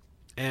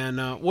 And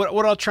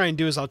what I'll try and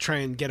do is I'll try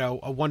and get a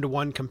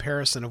one-to-one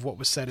comparison of what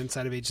was said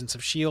inside of Agents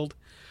of S.H.I.E.L.D.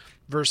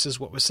 versus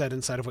what was said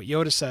inside of what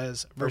Yoda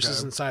says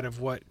versus inside of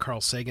what Carl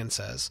Sagan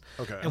says.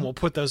 Okay. And we'll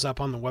put those up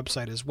on the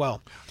website as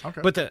well.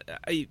 Okay. But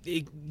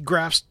it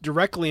grafts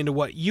directly into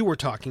what you were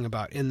talking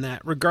about in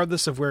that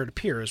regardless of where it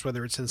appears,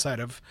 whether it's inside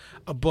of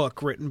a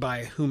book written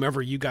by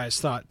whomever you guys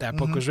thought that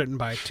book was written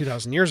by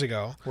 2,000 years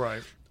ago.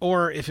 Right.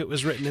 Or if it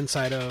was written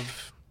inside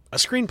of a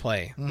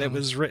screenplay that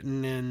was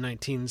written in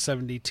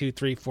 1972,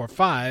 3, 4,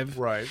 5,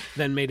 right,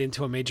 then made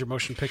into a major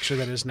motion picture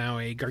that is now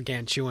a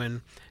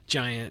gargantuan,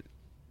 giant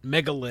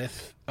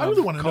megalith. I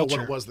really want to culture.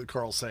 know what it was that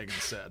Carl Sagan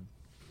said.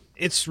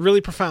 It's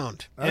really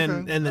profound,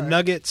 and the right.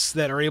 nuggets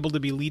that are able to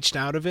be leached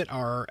out of it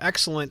are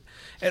excellent.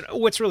 And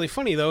what's really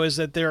funny though is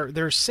that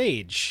they're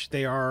sage.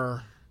 They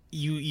are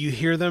you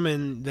hear them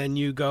and then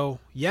you go,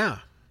 yeah.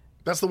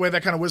 That's the way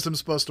that kind of wisdom's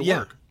supposed to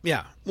work.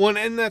 Yeah. Well,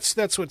 and that's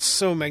what's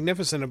so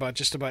magnificent about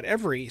just about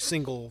every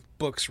single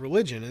book's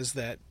religion is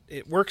that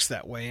it works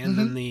that way, and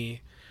then the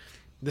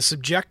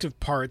subjective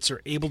parts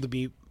are able to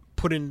be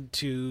put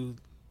into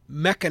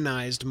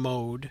mechanized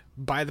mode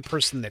by the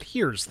person that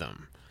hears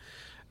them.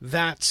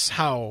 That's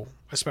how,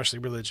 especially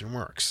religion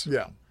works.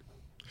 Yeah.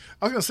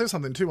 I was going to say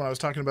something too when I was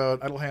talking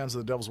about Idle Hands of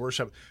the Devil's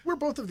Worship. We're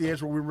both of the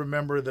age where we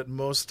remember that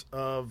most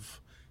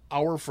of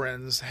our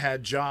friends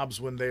had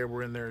jobs when they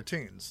were in their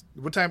teens.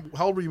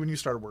 How old were you when you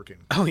started working?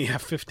 Oh, yeah,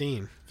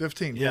 15.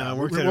 15, Yeah, I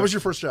worked What was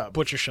your first job?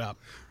 Butcher shop.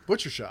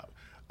 Butcher shop.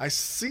 I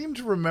seem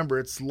to remember,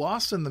 it's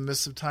lost in the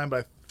mist of time,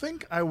 but I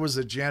think I was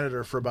a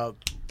janitor for about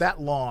that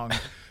long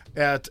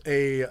at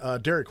a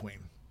Dairy Queen.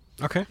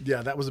 Okay.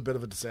 Yeah, that was a bit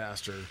of a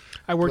disaster.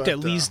 I worked at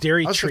Lee's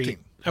Dairy Treat.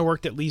 15. I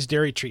worked at Lee's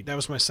Dairy Treat. That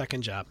was my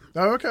second job.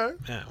 Oh, okay.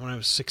 Yeah, when I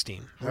was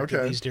 16. I worked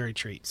at Lee's Dairy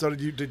Treat. So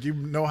did you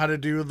know how to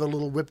do the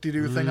little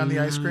whip-de-doo thing on the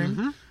ice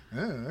cream?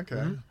 Yeah,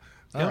 okay.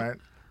 All right.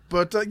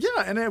 But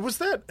yeah, and it was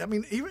that. I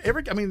mean,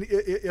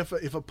 if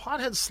a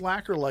pothead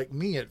slacker like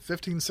me at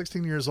 15,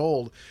 16 years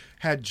old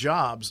had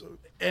jobs,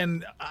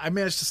 and I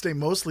managed to stay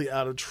mostly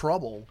out of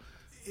trouble,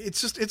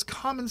 it's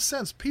common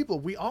sense. People,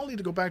 we all need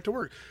to go back to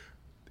work.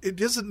 It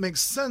doesn't make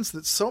sense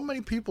that so many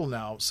people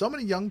now, so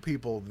many young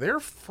people, their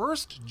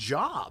first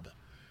job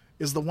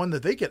is the one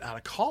that they get out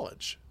of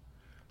college.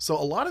 So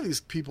a lot of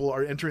these people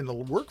are entering the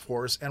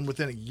workforce, and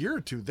within a year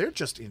or two, they're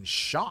just in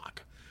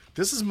shock.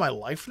 This is my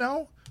life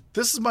now?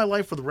 This is my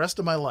life for the rest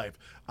of my life.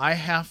 I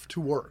have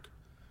to work.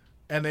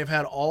 And they've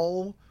had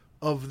all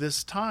of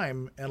this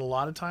time, and a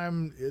lot of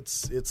time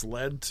it's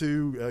led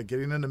to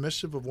getting into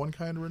mischief of one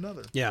kind or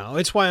another. Yeah,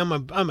 it's why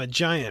I'm a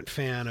giant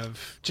fan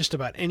of just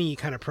about any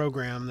kind of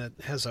program that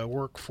has a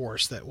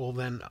workforce that will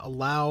then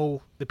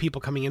allow the people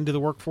coming into the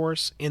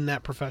workforce in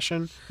that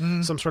profession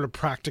some sort of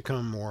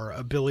practicum or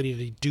ability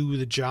to do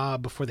the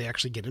job before they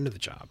actually get into the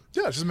job.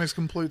 Yeah, it just makes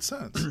complete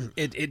sense.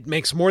 It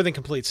makes more than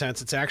complete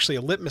sense. It's actually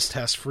a litmus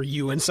test for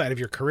you inside of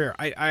your career.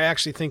 I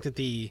actually think that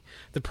the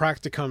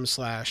practicum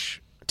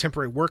 /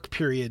 temporary work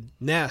period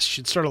nest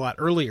should start a lot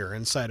earlier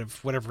inside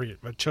of whatever your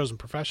chosen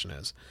profession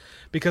is,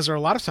 because there are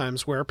a lot of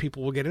times where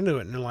people will get into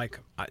it and they're like,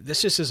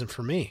 this just isn't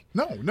for me.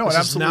 No, it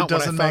absolutely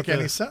doesn't make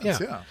any sense.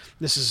 Yeah.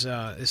 This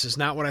is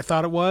not what I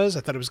thought it was. I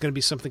thought it was going to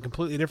be something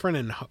completely different.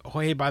 And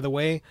hey, by the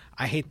way,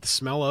 I hate the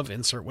smell of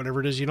insert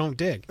whatever it is you don't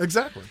dig.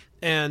 Exactly.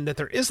 And that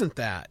there isn't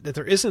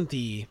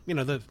the,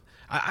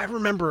 I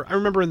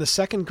remember in the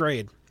second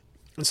grade,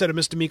 instead of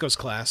Miss D'Amico's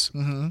class,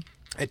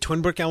 at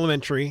Twin Brook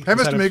Elementary. Hey,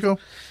 Miss D'Amico.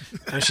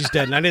 She's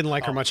dead, and I didn't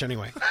like her much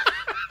anyway.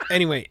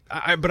 Anyway,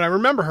 but I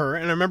remember her,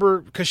 and I remember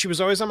because she was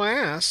always on my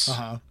ass.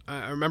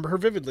 I remember her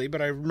vividly,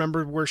 but I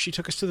remember where she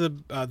took us to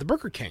the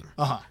Burger King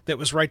that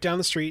was right down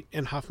the street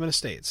in Hoffman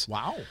Estates.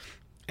 Wow.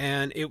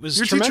 And it was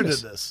Your tremendous.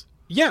 teacher did this?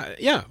 Yeah,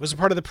 it was a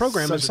part of the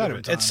program Such inside of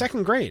it. At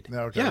second grade.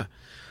 Okay. Yeah.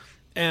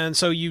 And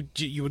so you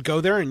would go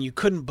there and you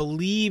couldn't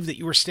believe that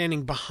you were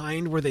standing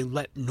behind where they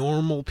let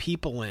normal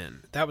people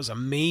in. That was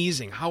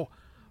amazing. How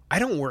I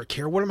don't work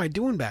here. What am I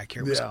doing back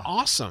here? It was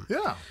awesome. Yeah.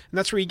 And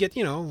that's where you get,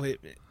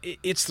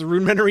 it's the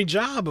rudimentary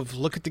job of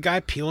look at the guy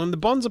peeling the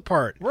buns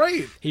apart.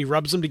 Right. He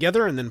rubs them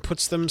together and then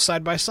puts them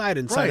side by side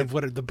inside of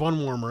the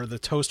bun warmer, the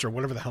toaster,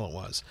 whatever the hell it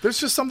was. There's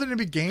just something to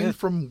be gained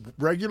from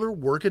regular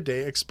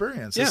work-a-day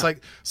experience. It's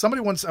like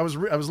somebody once, I was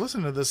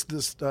listening to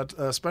this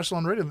special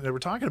on radio, and they were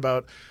talking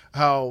about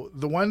how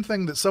the one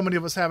thing that so many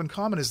of us have in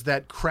common is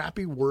that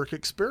crappy work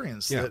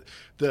experience. Yeah.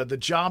 That the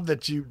job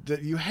that you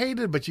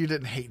hated, but you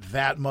didn't hate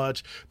that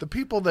much. The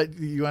people that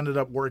you ended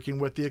up working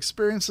with, the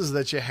experiences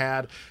that you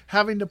had,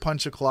 having to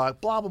punch a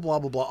clock, blah, blah, blah,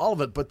 blah, blah, all of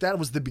it. But that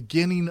was the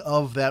beginning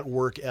of that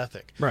work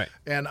ethic. Right.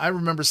 And I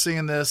remember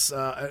seeing this.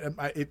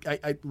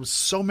 I was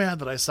so mad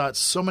that I saw it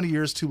so many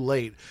years too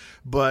late.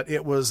 But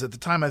it was, at the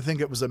time, I think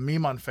it was a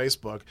meme on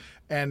Facebook.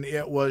 and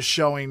it was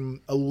showing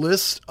a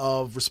list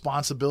of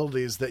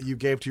responsibilities that you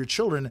gave to your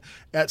children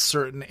at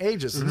certain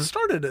ages. And it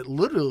started at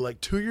literally like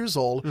 2 years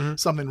old,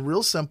 something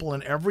real simple,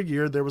 and every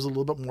year there was a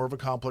little bit more of a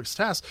complex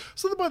task.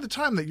 So that by the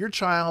time that your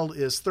child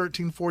is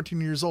 13,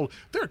 14 years old,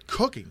 they're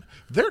cooking,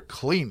 they're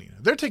cleaning,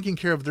 they're taking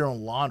care of their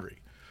own laundry.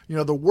 You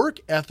know, the work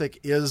ethic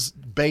is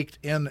baked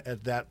in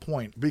at that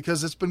point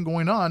because it's been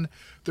going on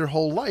their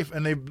whole life,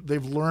 and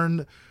they've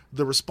learned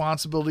the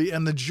responsibility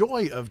and the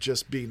joy of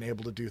just being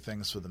able to do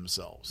things for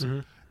themselves.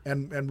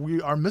 And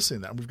we are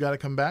missing that. We've got to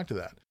come back to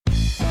that.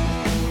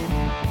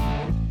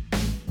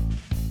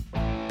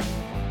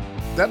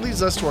 That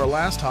leads us to our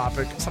last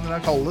topic, something I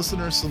call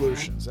listener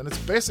solutions. And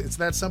it's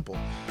that simple.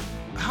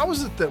 How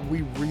is it that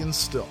we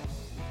reinstill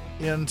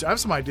into, I have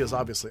some ideas,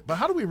 obviously, but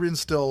how do we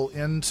reinstill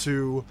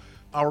into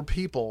our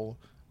people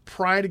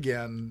pride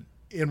again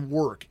in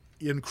work,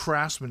 in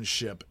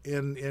craftsmanship,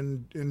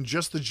 in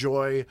just the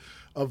joy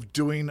of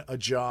doing a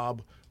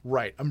job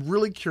right? I'm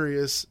really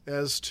curious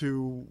as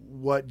to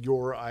what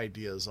your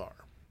ideas are.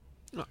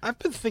 I've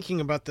been thinking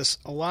about this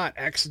a lot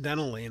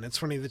accidentally, and it's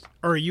funny that,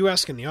 or are you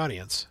asking the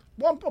audience?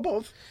 Well,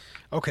 both.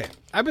 Okay.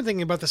 I've been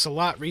thinking about this a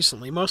lot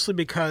recently, mostly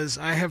because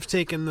I have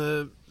taken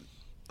the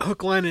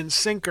hook, line, and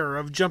sinker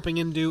of jumping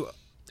into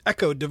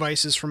Echo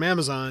devices from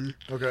Amazon,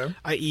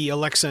 i.e.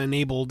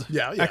 Alexa-enabled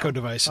Echo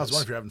devices. I was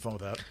wondering if you're having fun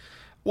with that.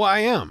 Well, I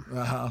am.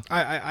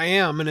 I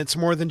am, and it's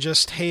more than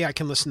just, hey, I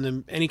can listen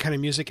to any kind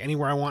of music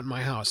anywhere I want in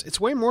my house. It's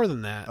way more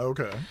than that.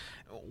 Okay.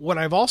 What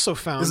I've also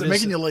found is... Is it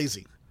making you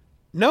lazy?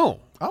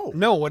 No. Oh.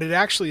 No, what it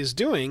actually is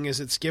doing is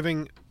it's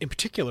giving, in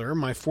particular,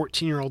 my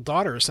 14-year-old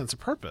daughter a sense of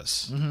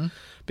purpose.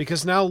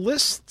 Because now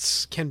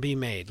lists can be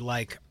made,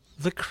 like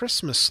the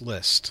Christmas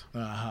list.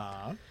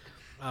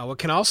 What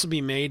can also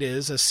be made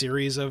is a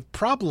series of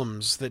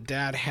problems that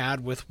Dad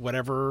had with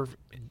whatever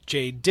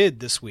Jade did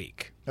this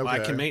week. Okay. I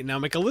can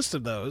make a list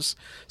of those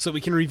so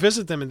we can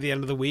revisit them at the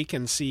end of the week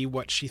and see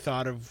what she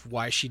thought of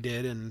why she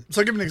did. And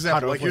so give me an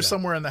example. Like you're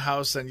somewhere in the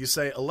house and you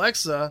say,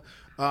 Alexa,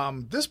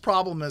 this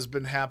problem has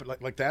been happening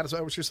like that. Is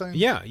that what you're saying?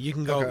 Yeah, you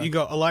can go. You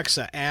go,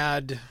 Alexa,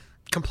 add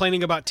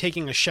complaining about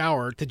taking a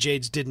shower to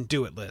Jade's didn't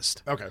do it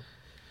list. Okay.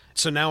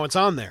 So now it's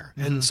on there.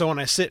 And so when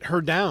I sit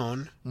her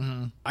down,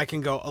 I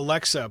can go,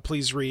 Alexa,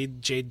 please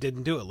read Jade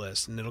didn't do it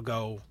list. And it'll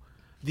go,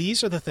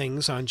 these are the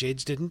things on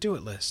Jade's didn't do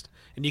it list.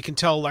 And you can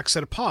tell Alexa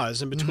to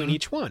pause in between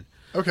each one.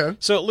 Okay.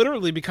 So it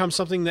literally becomes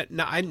something that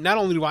not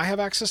only do I have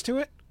access to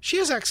it, she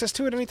has access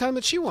to it anytime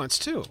that she wants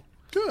to.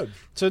 Good.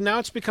 So now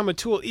it's become a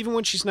tool, even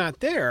when she's not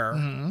there,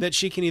 that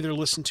she can either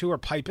listen to or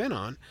pipe in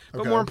on.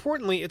 But more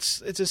importantly,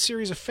 it's a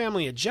series of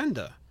family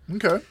agenda.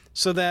 Okay.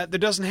 So that there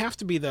doesn't have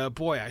to be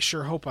I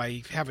sure hope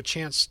I have a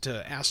chance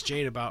to ask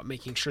Jade about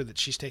making sure that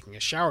she's taking a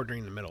shower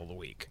during the middle of the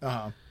week.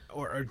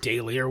 Or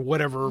daily or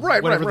whatever.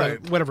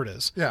 Whatever it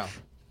is. Yeah.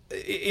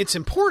 It's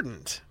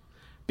important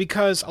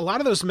because a lot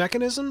of those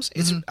mechanisms,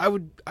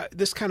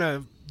 this kind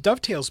of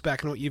dovetails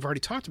back in what you've already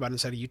talked about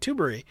inside of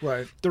YouTubery.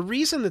 Right. The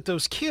reason that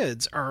those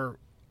kids are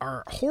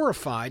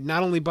horrified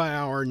not only by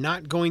our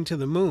not going to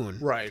the moon,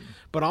 right,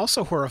 but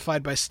also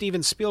horrified by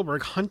Steven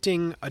Spielberg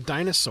hunting a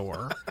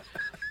dinosaur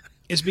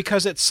is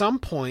because at some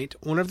point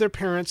one of their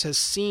parents has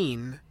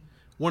seen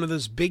one of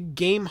those big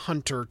game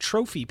hunter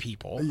trophy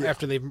people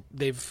after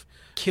they've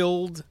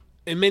killed,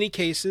 in many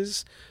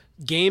cases,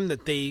 game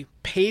that they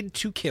paid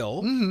to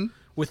kill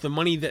with the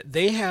money that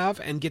they have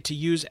and get to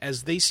use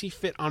as they see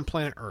fit on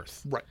planet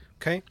Earth. Right.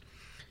 Okay?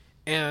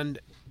 And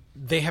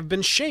they have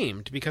been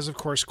shamed because, of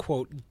course,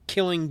 quote,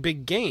 killing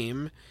big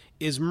game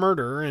is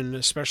murder, and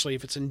especially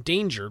if it's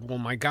endangered. Well,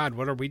 my God,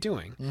 what are we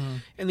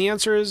doing? And the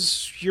answer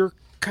is you're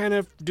kind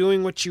of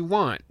doing what you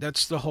want.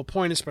 That's the whole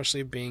point,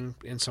 especially of being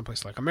in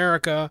someplace like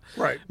America,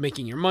 right,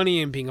 making your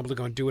money and being able to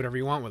go and do whatever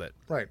you want with it.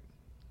 Right.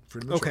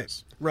 Freedom of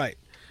choice. Right.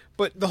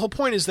 But the whole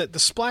point is that the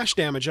splash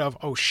damage of,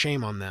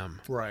 shame on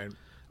them. Right.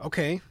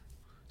 Okay.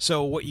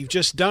 So what you've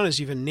just done is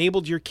you've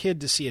enabled your kid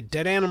to see a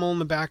dead animal in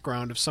the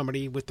background of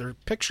somebody with their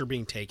picture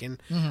being taken,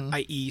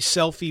 i.e.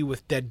 selfie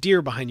with dead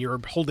deer behind you or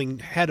holding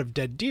head of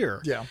dead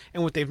deer. Yeah.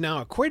 And what they've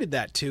now equated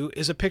that to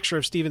is a picture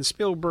of Steven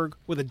Spielberg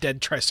with a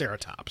dead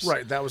Triceratops.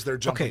 Right. That was their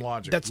jumping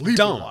logic. That's Leaping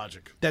dumb.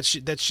 Logic. That's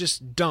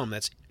just dumb.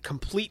 That's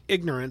complete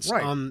ignorance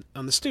on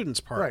the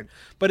student's part. Right.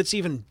 But it's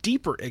even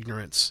deeper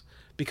ignorance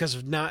because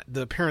of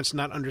the parents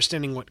not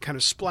understanding what kind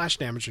of splash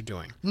damage they're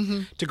doing.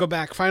 To go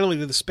back finally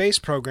to the space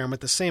program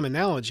with the same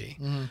analogy,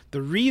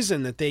 the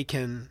reason that they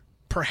can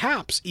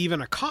perhaps even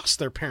accost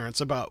their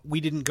parents about we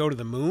didn't go to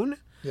the moon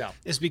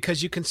is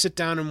because you can sit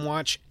down and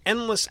watch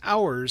endless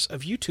hours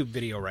of YouTube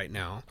video right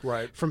now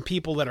from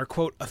people that are,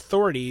 quote,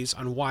 authorities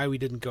on why we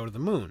didn't go to the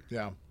moon.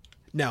 Yeah.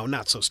 Now,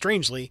 not so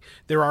strangely,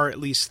 there are at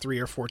least 3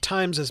 or 4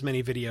 times as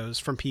many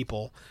videos from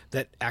people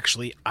that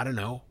actually,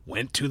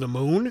 went to the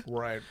moon.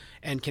 Right.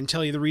 And can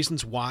tell you the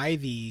reasons why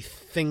the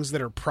things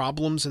that are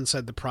problems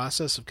inside the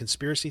process of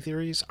conspiracy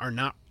theories are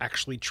not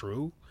actually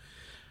true.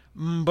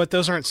 But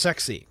those aren't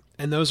sexy.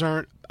 And those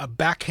aren't a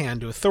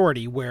backhand to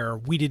authority where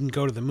we didn't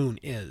go to the moon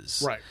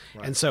is. Right.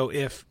 And so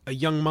if a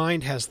young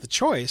mind has the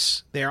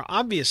choice, they are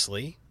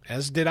obviously,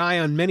 as did I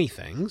on many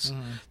things.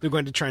 They're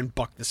going to try and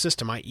buck the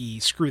system, i.e.,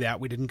 screw that,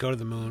 we didn't go to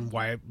the moon.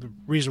 Why? The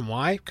reason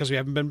why? Because we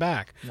haven't been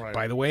back. Right.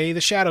 By the way,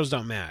 the shadows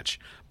don't match.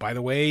 By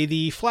the way,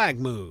 the flag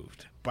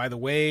moved. By the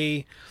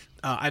way,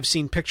 I've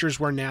seen pictures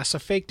where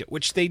NASA faked it,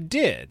 which they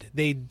did.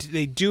 They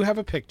do have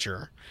a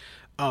picture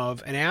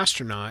of an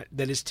astronaut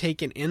that is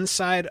taken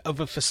inside of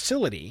a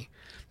facility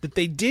that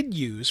they did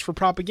use for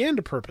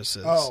propaganda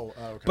purposes. Oh,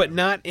 okay. But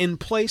not in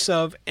place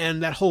of,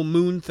 and that whole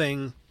moon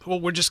thing, well,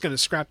 we're just going to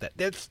scrap that.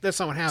 That's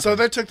not what happened. So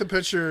they took the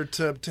picture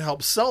to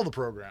help sell the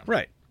program.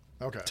 Right.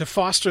 Okay. To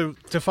foster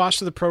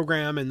the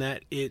program, and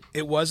that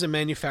it was a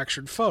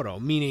manufactured photo,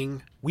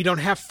 meaning we don't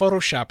have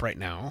Photoshop right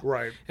now.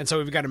 Right. And so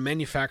we've got to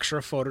manufacture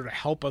a photo to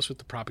help us with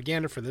the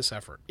propaganda for this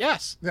effort.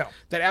 Yes. Yeah.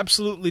 That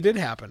absolutely did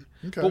happen.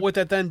 Okay. But what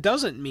that then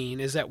doesn't mean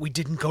is that we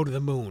didn't go to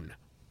the moon.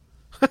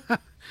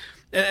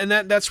 And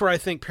that's where I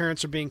think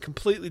parents are being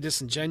completely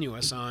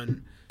disingenuous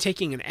on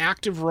taking an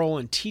active role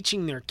in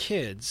teaching their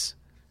kids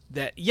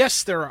that,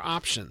 yes, there are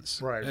options.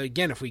 Right.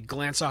 Again, if we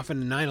glance off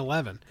into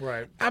 9/11,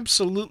 Right.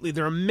 absolutely,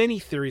 there are many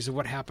theories of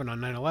what happened on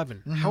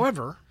 9/11.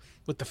 However,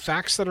 with the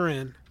facts that are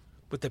in,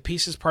 with the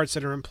pieces, parts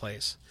that are in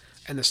place,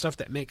 and the stuff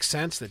that makes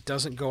sense that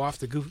doesn't go off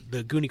the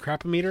Goonie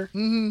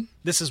crapometer,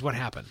 this is what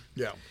happened.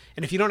 Yeah.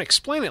 And if you don't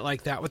explain it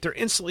like that, what they're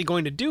instantly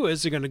going to do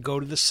is they're going to go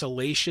to the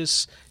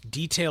salacious,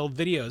 detailed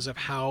videos of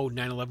how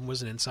 9/11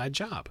 was an inside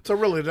job. So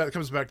really, that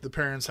comes back to the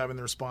parents having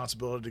the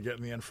responsibility to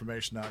getting the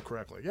information out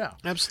correctly. Yeah,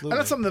 Absolutely. And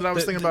that's something that I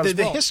was thinking about as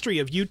the well. history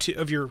of YouTube,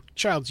 of your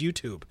child's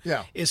YouTube,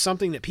 Yeah. is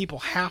something that people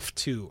have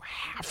to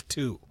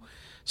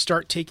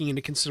start taking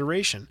into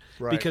consideration,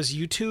 Right. because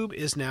YouTube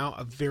is now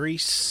a very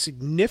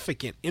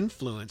significant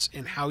influence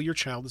in how your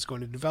child is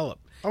going to develop.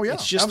 Oh yeah,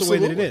 it's just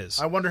absolutely. the way that it is.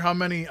 I wonder how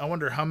many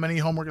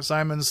homework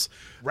assignments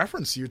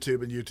reference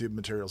YouTube and YouTube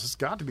materials. It's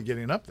got to be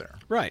getting up there.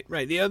 Right.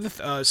 The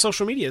other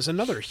social media is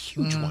another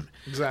huge one.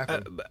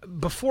 Exactly.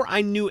 Before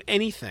I knew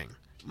anything,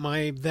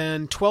 my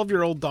then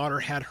 12-year-old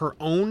daughter had her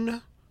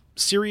own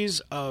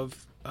series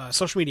of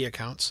social media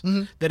accounts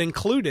that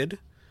included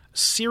a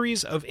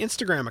series of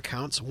Instagram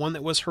accounts, one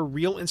that was her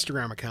real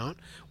Instagram account,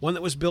 one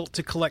that was built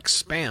to collect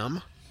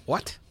spam.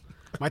 What?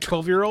 My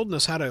 12-year-old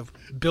knows how to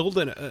build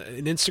an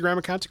Instagram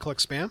account to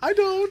collect spam? I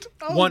don't.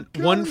 Oh, one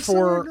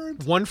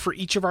God, one for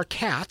each of our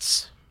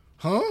cats.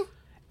 Huh?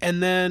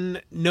 And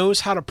then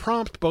knows how to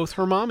prompt both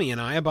her mommy and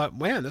I about,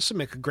 man, this would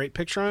make a great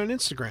picture on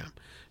Instagram.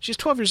 She's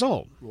 12 years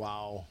old.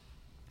 Wow.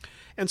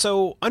 And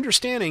so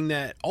understanding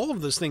that all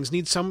of those things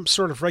need some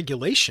sort of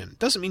regulation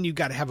doesn't mean you've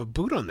got to have a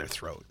boot on their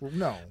throat.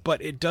 No.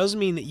 But it does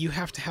mean that you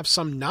have to have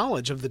some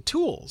knowledge of the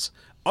tools.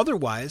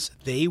 Otherwise,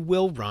 they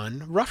will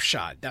run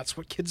roughshod. That's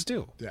what kids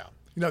do. Yeah.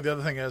 You know, the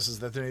other thing is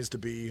that there needs to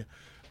be,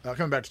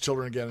 coming back to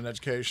children again and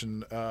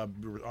education,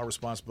 our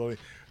responsibility,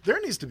 there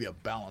needs to be a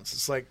balance.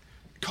 It's like,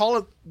 call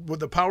it when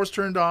the power's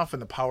turned off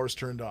and the power's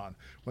turned on.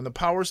 When the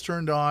power's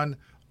turned on,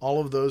 all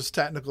of those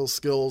technical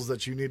skills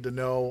that you need to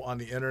know on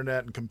the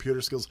internet and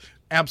computer skills,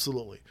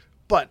 absolutely.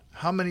 But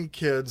how many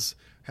kids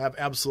have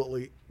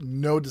absolutely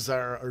no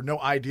desire or no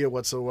idea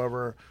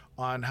whatsoever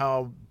on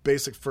how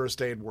basic first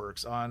aid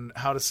works, on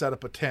how to set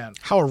up a tent,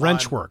 how a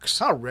wrench works.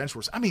 How a wrench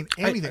works. I mean,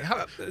 anything.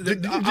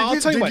 I'll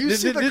tell you what. Did you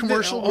see the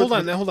commercial? Hold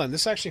on.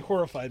 This actually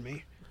horrified me.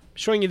 I'm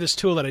showing you this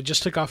tool that I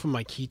just took off of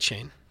my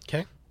keychain.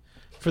 Okay.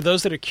 For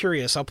those that are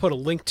curious, I'll put a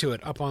link to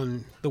it up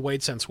on the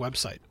WadeSense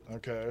website.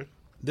 Okay.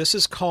 This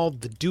is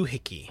called the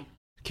doohickey.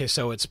 Okay,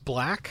 so it's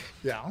black.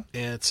 Yeah.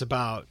 It's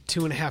about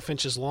 2.5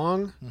 inches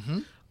long. Mm-hmm.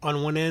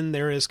 On one end,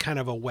 there is kind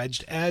of a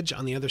wedged edge.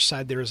 On the other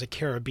side, there is a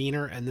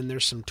carabiner, and then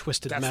there's some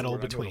twisted metal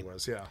between. I knew it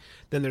was, yeah.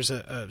 Then there's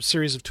a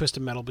series of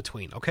twisted metal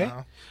between. Okay?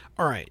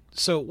 All right.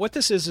 So what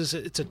this is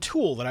it's a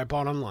tool that I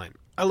bought online.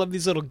 I love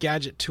these little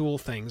gadget tool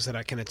things that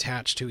I can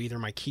attach to either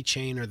my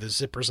keychain or the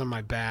zippers on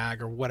my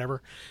bag or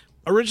whatever.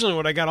 Originally,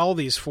 what I got all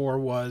these for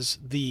was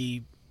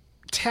the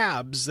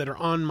tabs that are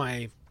on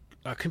my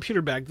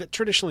computer bag that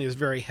traditionally is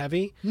very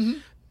heavy. Mm-hmm.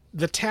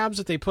 The tabs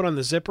that they put on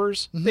the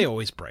zippers, they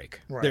always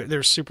break. Right.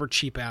 They're super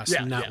cheap ass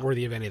and not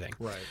worthy of anything.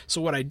 Right.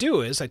 So what I do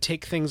is I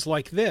take things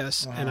like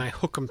this and I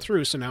hook them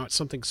through. So now it's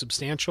something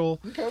substantial.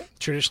 Okay.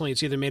 Traditionally,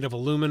 it's either made of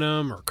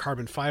aluminum or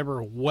carbon fiber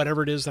or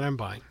whatever it is that I'm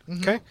buying.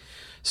 Mm-hmm. Okay.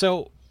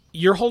 So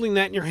you're holding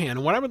that in your hand.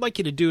 And what I would like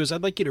you to do is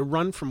I'd like you to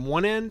run from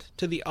one end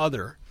to the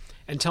other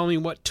and tell me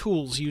what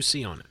tools you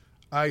see on it.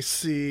 I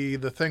see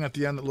the thing at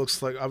the end that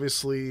looks like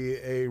obviously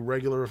a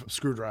regular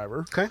screwdriver.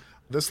 Okay.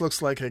 This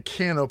looks like a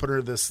can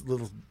opener, this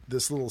little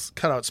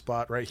cutout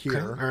spot right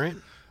here. Okay. All right.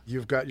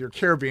 You've got your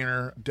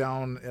carabiner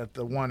down at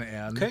the one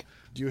end. Okay.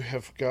 You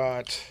have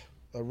got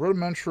a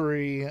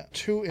rudimentary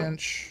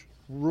 2-inch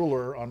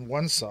ruler on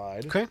one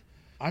side. Okay.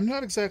 I'm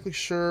not exactly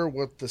sure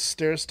what the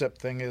stair step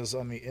thing is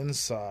on the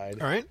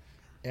inside. All right.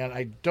 And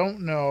I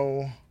don't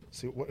know.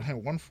 See,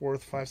 1/4,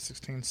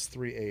 5/16,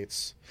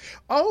 3/8.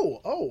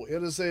 Oh,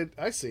 it is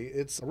I see.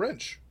 It's a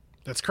wrench.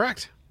 That's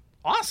correct.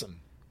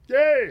 Awesome.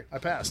 Yay! I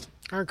passed.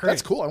 All right, great.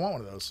 That's cool. I want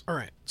one of those. All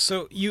right.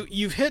 So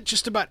you've hit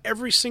just about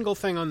every single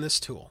thing on this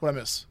tool. What I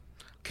miss?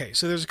 Okay,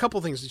 so there's a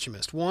couple things that you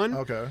missed. One,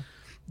 Okay.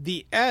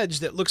 The edge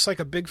that looks like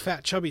a big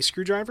fat chubby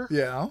screwdriver,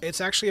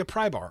 it's actually a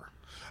pry bar.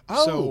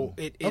 Oh, so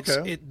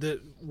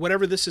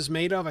whatever this is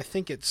made of, I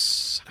think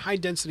it's high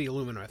density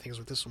aluminum. I think is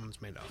what this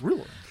one's made of.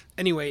 Really?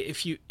 Anyway,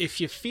 if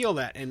you feel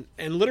that and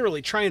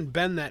literally try and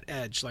bend that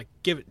edge, like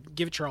give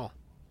it your all.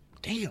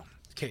 Damn.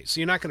 Okay, so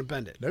you're not going to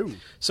bend it. No.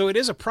 So it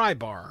is a pry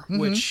bar,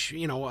 which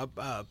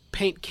a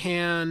paint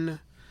can,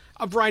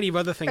 a variety of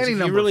other things.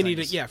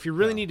 If you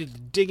really need to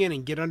dig in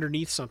and get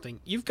underneath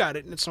something, you've got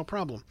it, and it's no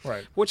problem.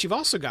 Right. What you've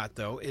also got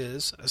though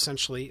is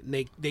essentially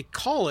they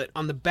call it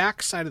on the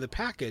back side of the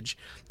package.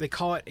 They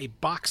call it a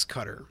box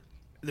cutter.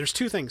 There's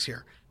two things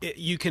here.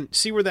 You can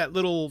see where that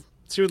little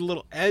through the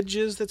little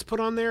edges that's put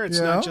on there. It's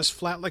not just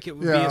flat like it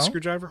would be a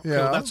screwdriver. Okay,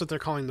 well, that's what they're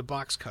calling the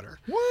box cutter.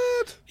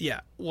 What? Yeah.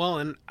 Well,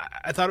 and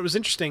I thought it was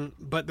interesting,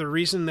 but the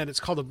reason that it's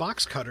called a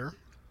box cutter,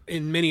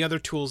 in many other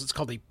tools, it's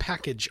called a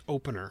package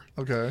opener.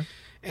 Okay.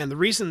 And the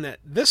reason that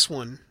this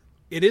one,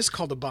 it is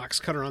called a box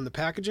cutter on the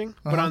packaging,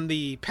 but on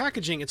the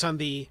packaging, it's on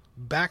the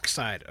back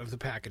side of the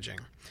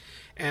packaging.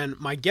 And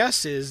my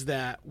guess is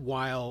that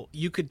while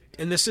you could,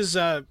 and this is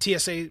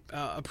TSA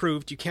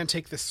approved, you can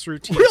take this through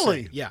TSA.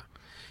 Really? Yeah.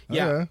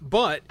 Yeah,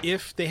 but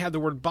if they had the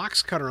word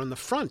box cutter on the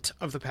front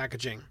of the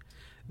packaging,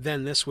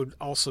 then this would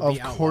also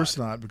be outlawed. Of course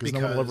not, because no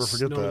one will ever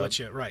forget that. No one lets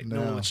you, no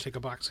one lets you take a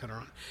box cutter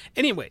on.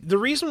 Anyway, the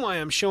reason why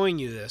I'm showing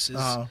you this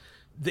is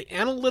the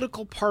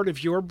analytical part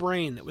of your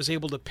brain that was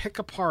able to pick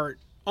apart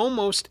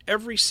almost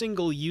every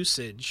single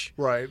usage.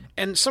 Right.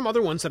 And some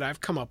other ones that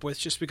I've come up with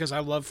just because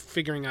I love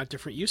figuring out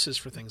different uses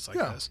for things like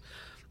this.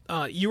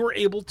 You were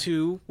able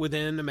to,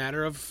 within a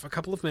matter of a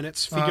couple of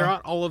minutes, figure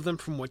out all of them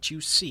from what you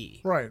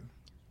see. Right.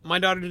 My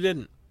daughter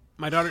didn't.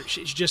 My daughter,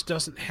 she just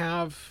doesn't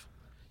have,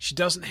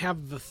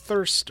 the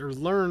thirst or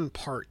learn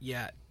part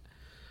yet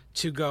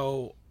to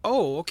go,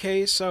 oh,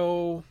 okay,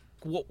 so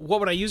what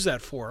would I use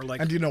that for? Like,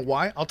 and do you know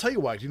why? I'll tell you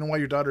why. Do you know why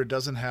your daughter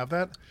doesn't have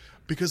that?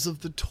 Because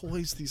of the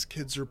toys these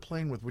kids are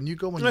playing with. When you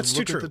go and you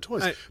look at the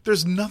toys,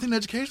 there's nothing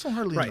educational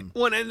hardly in them.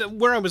 Well,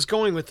 and where I was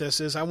going with this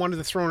is I wanted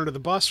to throw her under the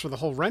bus for the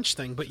whole wrench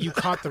thing, but you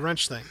caught the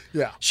wrench thing.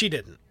 Yeah. She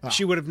didn't.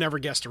 She would have never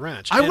guessed a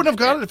wrench. I wouldn't have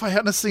got it if I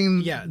hadn't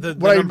seen the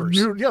numbers.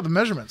 The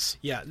measurements.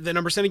 Yeah, the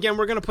numbers. And again,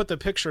 we're going to put the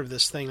picture of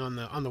this thing on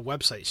the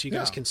website so you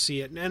guys can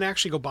see it and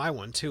actually go buy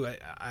one too.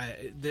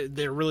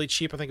 They're really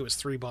cheap. I think it was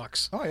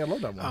 $3. Oh, yeah, I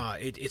love that one.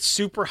 It's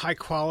super high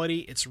quality.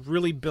 It's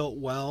really built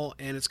well,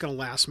 and it's going to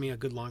last me a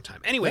good long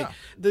time. Anyway,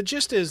 the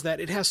gist is that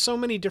it has so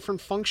many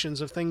different functions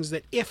of things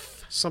that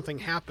if something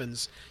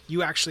happens,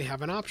 you actually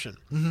have an option.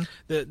 Mm-hmm.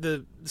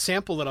 The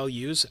sample that I'll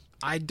use,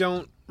 I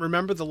don't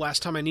remember the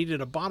last time I needed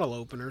a bottle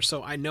opener,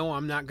 so I know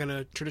I'm not going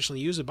to traditionally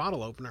use a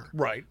bottle opener.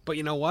 Right. But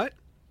you know what?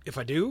 If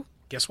I do,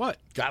 guess what?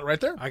 Got it right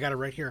there. I got it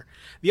right here.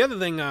 The other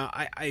thing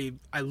I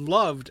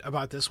loved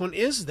about this one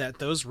is that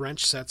those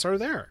wrench sets are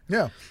there.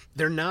 Yeah.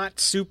 They're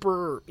not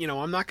super,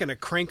 I'm not going to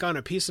crank on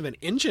a piece of an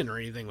engine or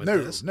anything with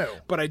this. No.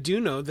 But I do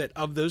know that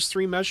of those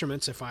three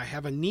measurements, if I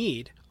have a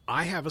need,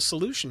 I have a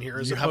solution here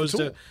as opposed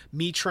to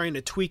me trying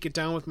to tweak it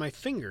down with my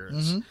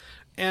fingers. Mm-hmm.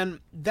 And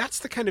that's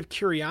the kind of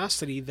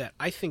curiosity that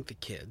I think the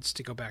kids,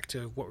 to go back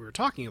to what we were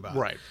talking about,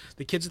 right?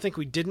 The kids that think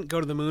we didn't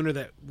go to the moon or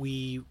that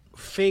we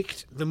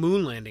faked the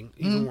moon landing,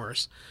 even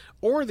worse,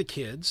 or the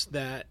kids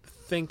that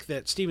think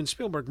that Steven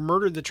Spielberg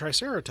murdered the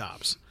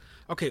Triceratops.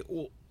 Okay,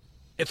 well,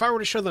 if I were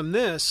to show them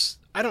this,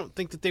 I don't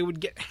think that they would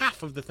get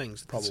half of the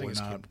things that this thing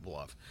is capable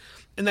of.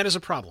 And that is a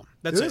problem.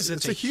 That's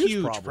a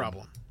huge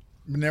problem.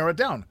 Narrow it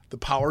down. The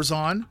power's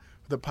on,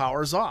 the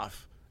power's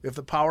off. If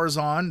the power's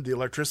on, the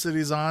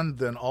electricity's on,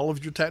 then all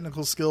of your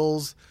technical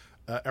skills,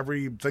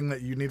 everything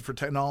that you need for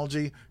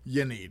technology,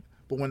 you need.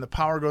 But when the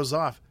power goes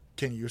off,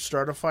 can you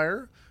start a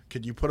fire?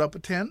 Can you put up a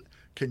tent?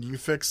 Can you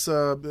fix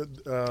a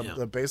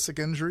basic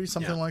injury,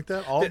 something like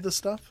that? All of this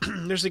stuff?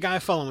 There's a guy I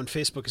follow on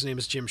Facebook. His name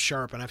is Jim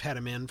Sharp, and I've had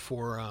him in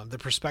for the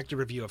perspective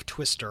review of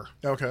Twister.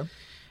 Okay.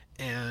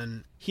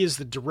 And he is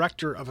the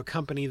director of a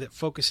company that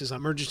focuses on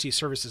emergency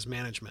services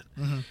management.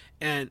 Mm-hmm.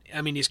 And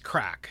I mean, he's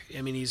crack.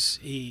 I mean,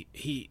 he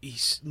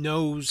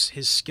knows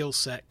his skill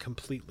set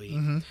completely.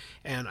 Mm-hmm.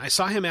 And I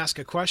saw him ask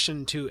a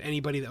question to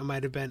anybody that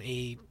might have been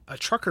a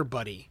trucker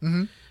buddy,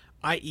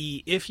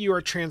 i.e., if you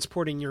are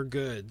transporting your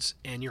goods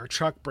and your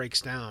truck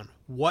breaks down,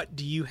 what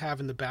do you have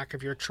in the back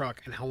of your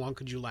truck, and how long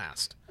could you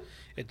last?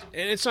 And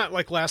it's not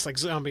like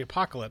zombie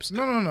apocalypse.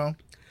 No.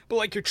 But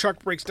like your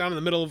truck breaks down in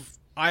the middle of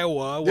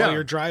Iowa while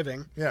you're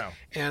driving,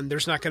 and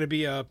there's not going to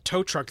be a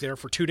tow truck there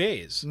for 2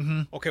 days.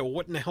 Mm-hmm. Okay, well,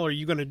 what in the hell are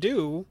you going to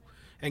do?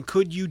 And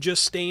could you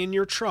just stay in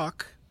your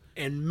truck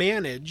and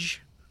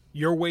manage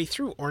your way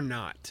through or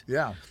not?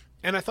 Yeah.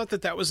 And I thought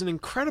that was an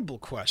incredible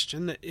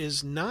question that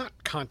is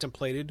not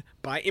contemplated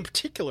by, in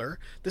particular,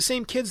 the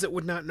same kids that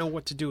would not know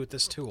what to do with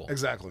this tool.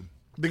 Exactly.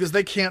 Because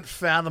they can't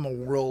fathom a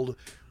world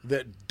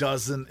that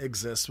doesn't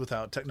exist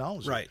without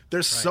technology. Right.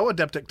 They're so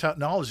adept at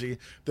technology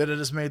that it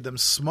has made them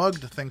smug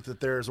to think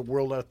that there's a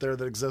world out there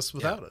that exists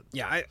without it.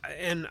 Yeah,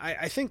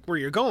 I think where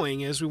you're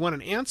going is we want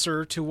an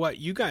answer to what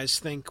you guys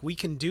think we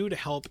can do to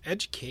help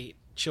educate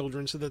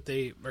children so that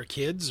they are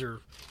kids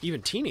or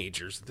even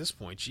teenagers at this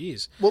point.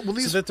 Jeez. Well,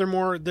 so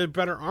that they're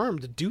better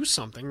armed to do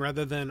something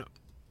rather than,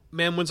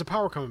 man, when's the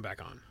power coming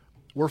back on?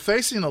 We're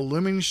facing a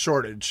looming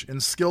shortage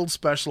in skilled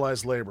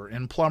specialized labor,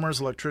 in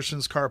plumbers,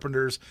 electricians,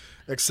 carpenters,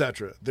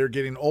 etc. They're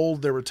getting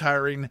old, they're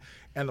retiring,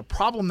 and the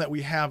problem that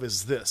we have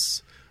is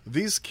this.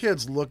 These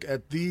kids look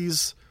at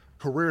these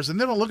careers, and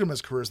they don't look at them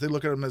as careers, they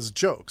look at them as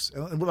jokes.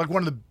 And like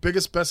one of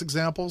the best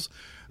examples,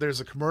 there's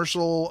a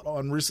commercial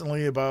on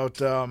recently about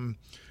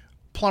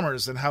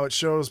plumbers and how it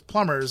shows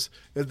plumbers,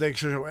 they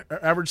show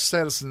average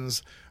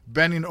citizens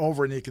bending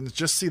over and you can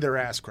just see their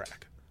ass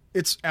crack.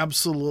 It's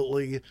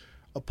absolutely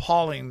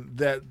appalling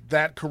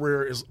that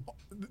career is,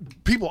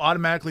 people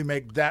automatically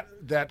make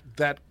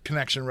that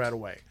connection right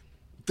away.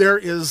 There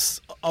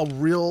is a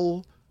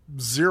real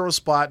zero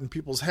spot in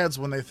people's heads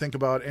when they think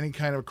about any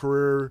kind of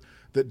career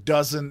that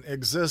doesn't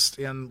exist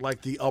in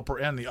like the upper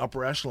end, the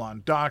upper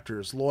echelon,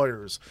 doctors,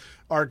 lawyers,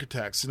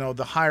 architects,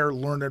 the higher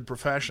learned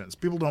professions.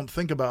 People don't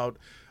think about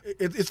it.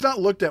 It's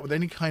not looked at with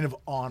any kind of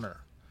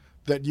honor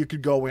that you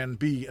could go in,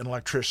 be an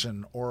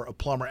electrician or a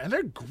plumber, and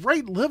they're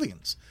great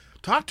livings.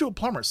 Talk to a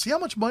plumber. See how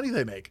much money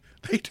they make.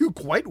 They do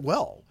quite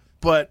well.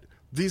 But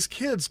these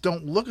kids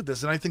don't look at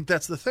this. And I think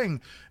that's the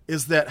thing,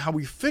 is that how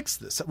we fix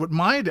this. What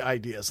my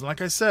ideas, and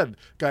like I said,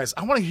 guys,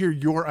 I want to hear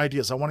your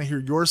ideas. I want to hear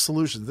your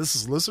solutions. This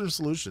is Listener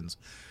Solutions.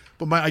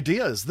 But my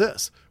idea is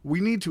this.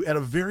 We need to, at a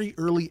very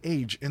early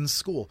age in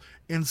school,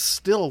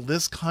 instill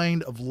this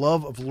kind of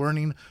love of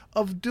learning,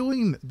 of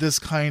doing this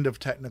kind of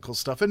technical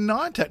stuff and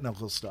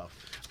non-technical stuff,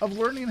 of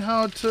learning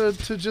how to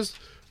just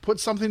put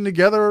something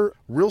together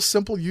real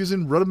simple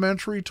using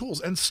rudimentary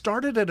tools, and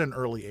started at an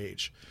early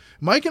age.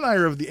 Mike and I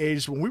are of the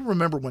age when we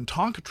remember when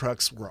Tonka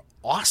trucks were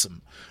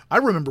awesome. I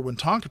remember when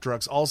Tonka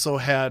trucks also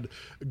had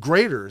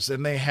graders,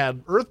 and they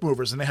had earth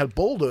movers, and they had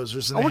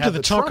bulldozers. And I went to the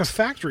Tonka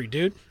factory,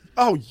 dude.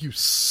 Oh, you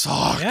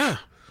suck. Yeah.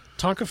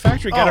 Tonka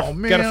factory got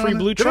a free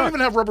blue truck. They don't even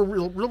have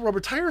real rubber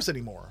tires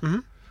anymore. Mm-hmm.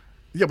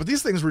 Yeah, but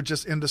these things were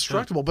just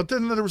indestructible. Yeah. But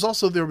then there were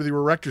the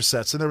erector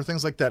sets, and there were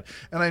things like that.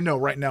 And I know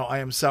right now I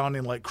am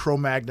sounding like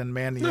Cro-Magnon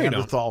man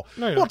Neanderthal.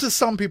 Well, to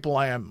some people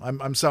I am.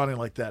 I'm sounding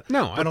like that.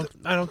 No, but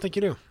I don't think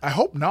you do. I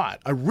hope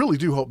not. I really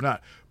do hope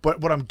not. But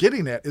what I'm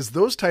getting at is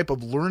those type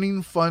of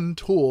learning fun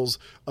tools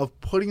of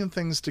putting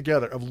things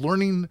together, of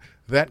learning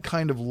that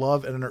kind of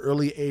love at an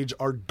early age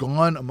are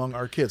gone among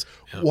our kids.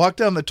 Yep. Walk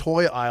down the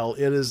toy aisle.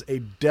 It is a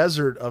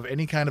desert of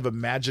any kind of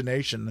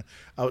imagination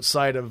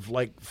outside of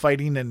like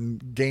fighting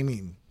and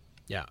gaming.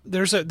 Yeah,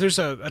 there's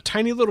a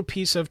tiny little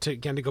piece of, to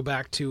go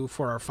back to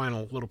for our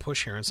final little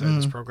push here inside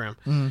this program.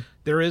 Mm-hmm.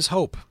 There is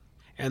hope.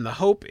 And the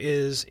hope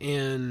is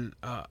in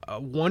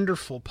a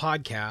wonderful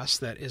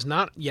podcast that is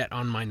not yet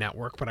on my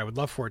network, but I would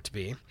love for it to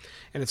be.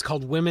 And it's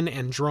called Women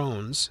and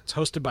Drones. It's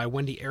hosted by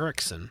Wendy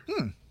Erickson.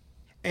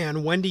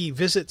 And Wendy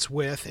visits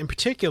with, in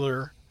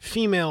particular,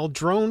 female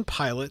drone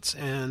pilots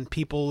and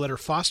people that are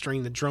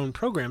fostering the drone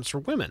programs for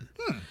women.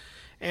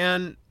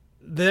 And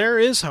there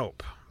is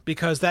hope,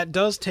 because that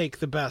does take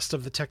the best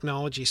of the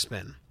technology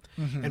spin.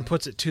 And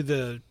puts it to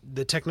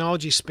the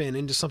technology spin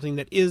into something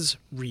that is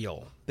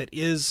real, that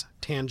is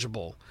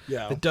tangible,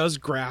 that does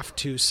graph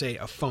to, say,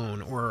 a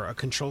phone or a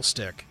control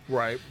stick,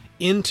 right,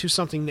 into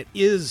something that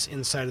is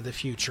inside of the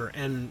future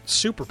and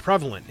super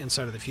prevalent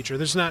inside of the future.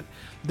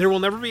 There will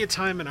never be a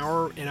time in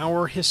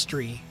our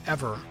history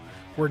ever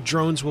where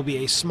drones will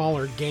be a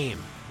smaller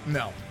game.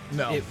 No.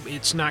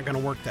 It's not going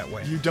to work that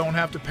way. You don't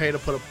have to pay to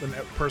put a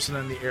person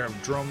in the air.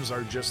 Drones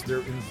are they're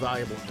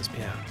invaluable at this point.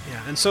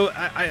 Yeah. And so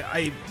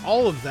I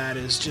all of that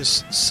is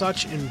just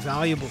such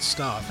invaluable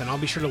stuff. And I'll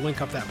be sure to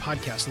link up that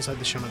podcast inside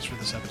the show notes for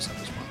this episode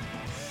as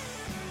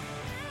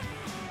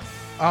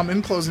well.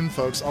 In closing,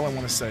 folks, all I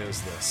want to say is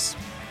this.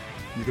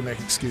 You can make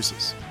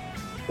excuses,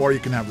 or you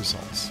can have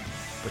results,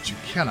 but you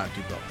cannot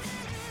do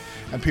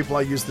both. And people,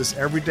 I use this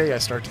every day. I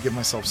start to give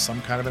myself some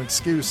kind of an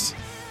excuse.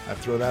 I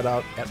throw that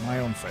out at my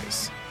own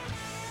face.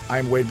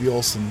 I'm Wade B.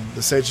 Olson,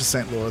 the Sage of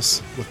St.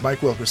 Louis, with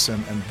Mike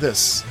Wilkerson, and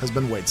this has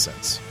been Wade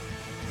Sense.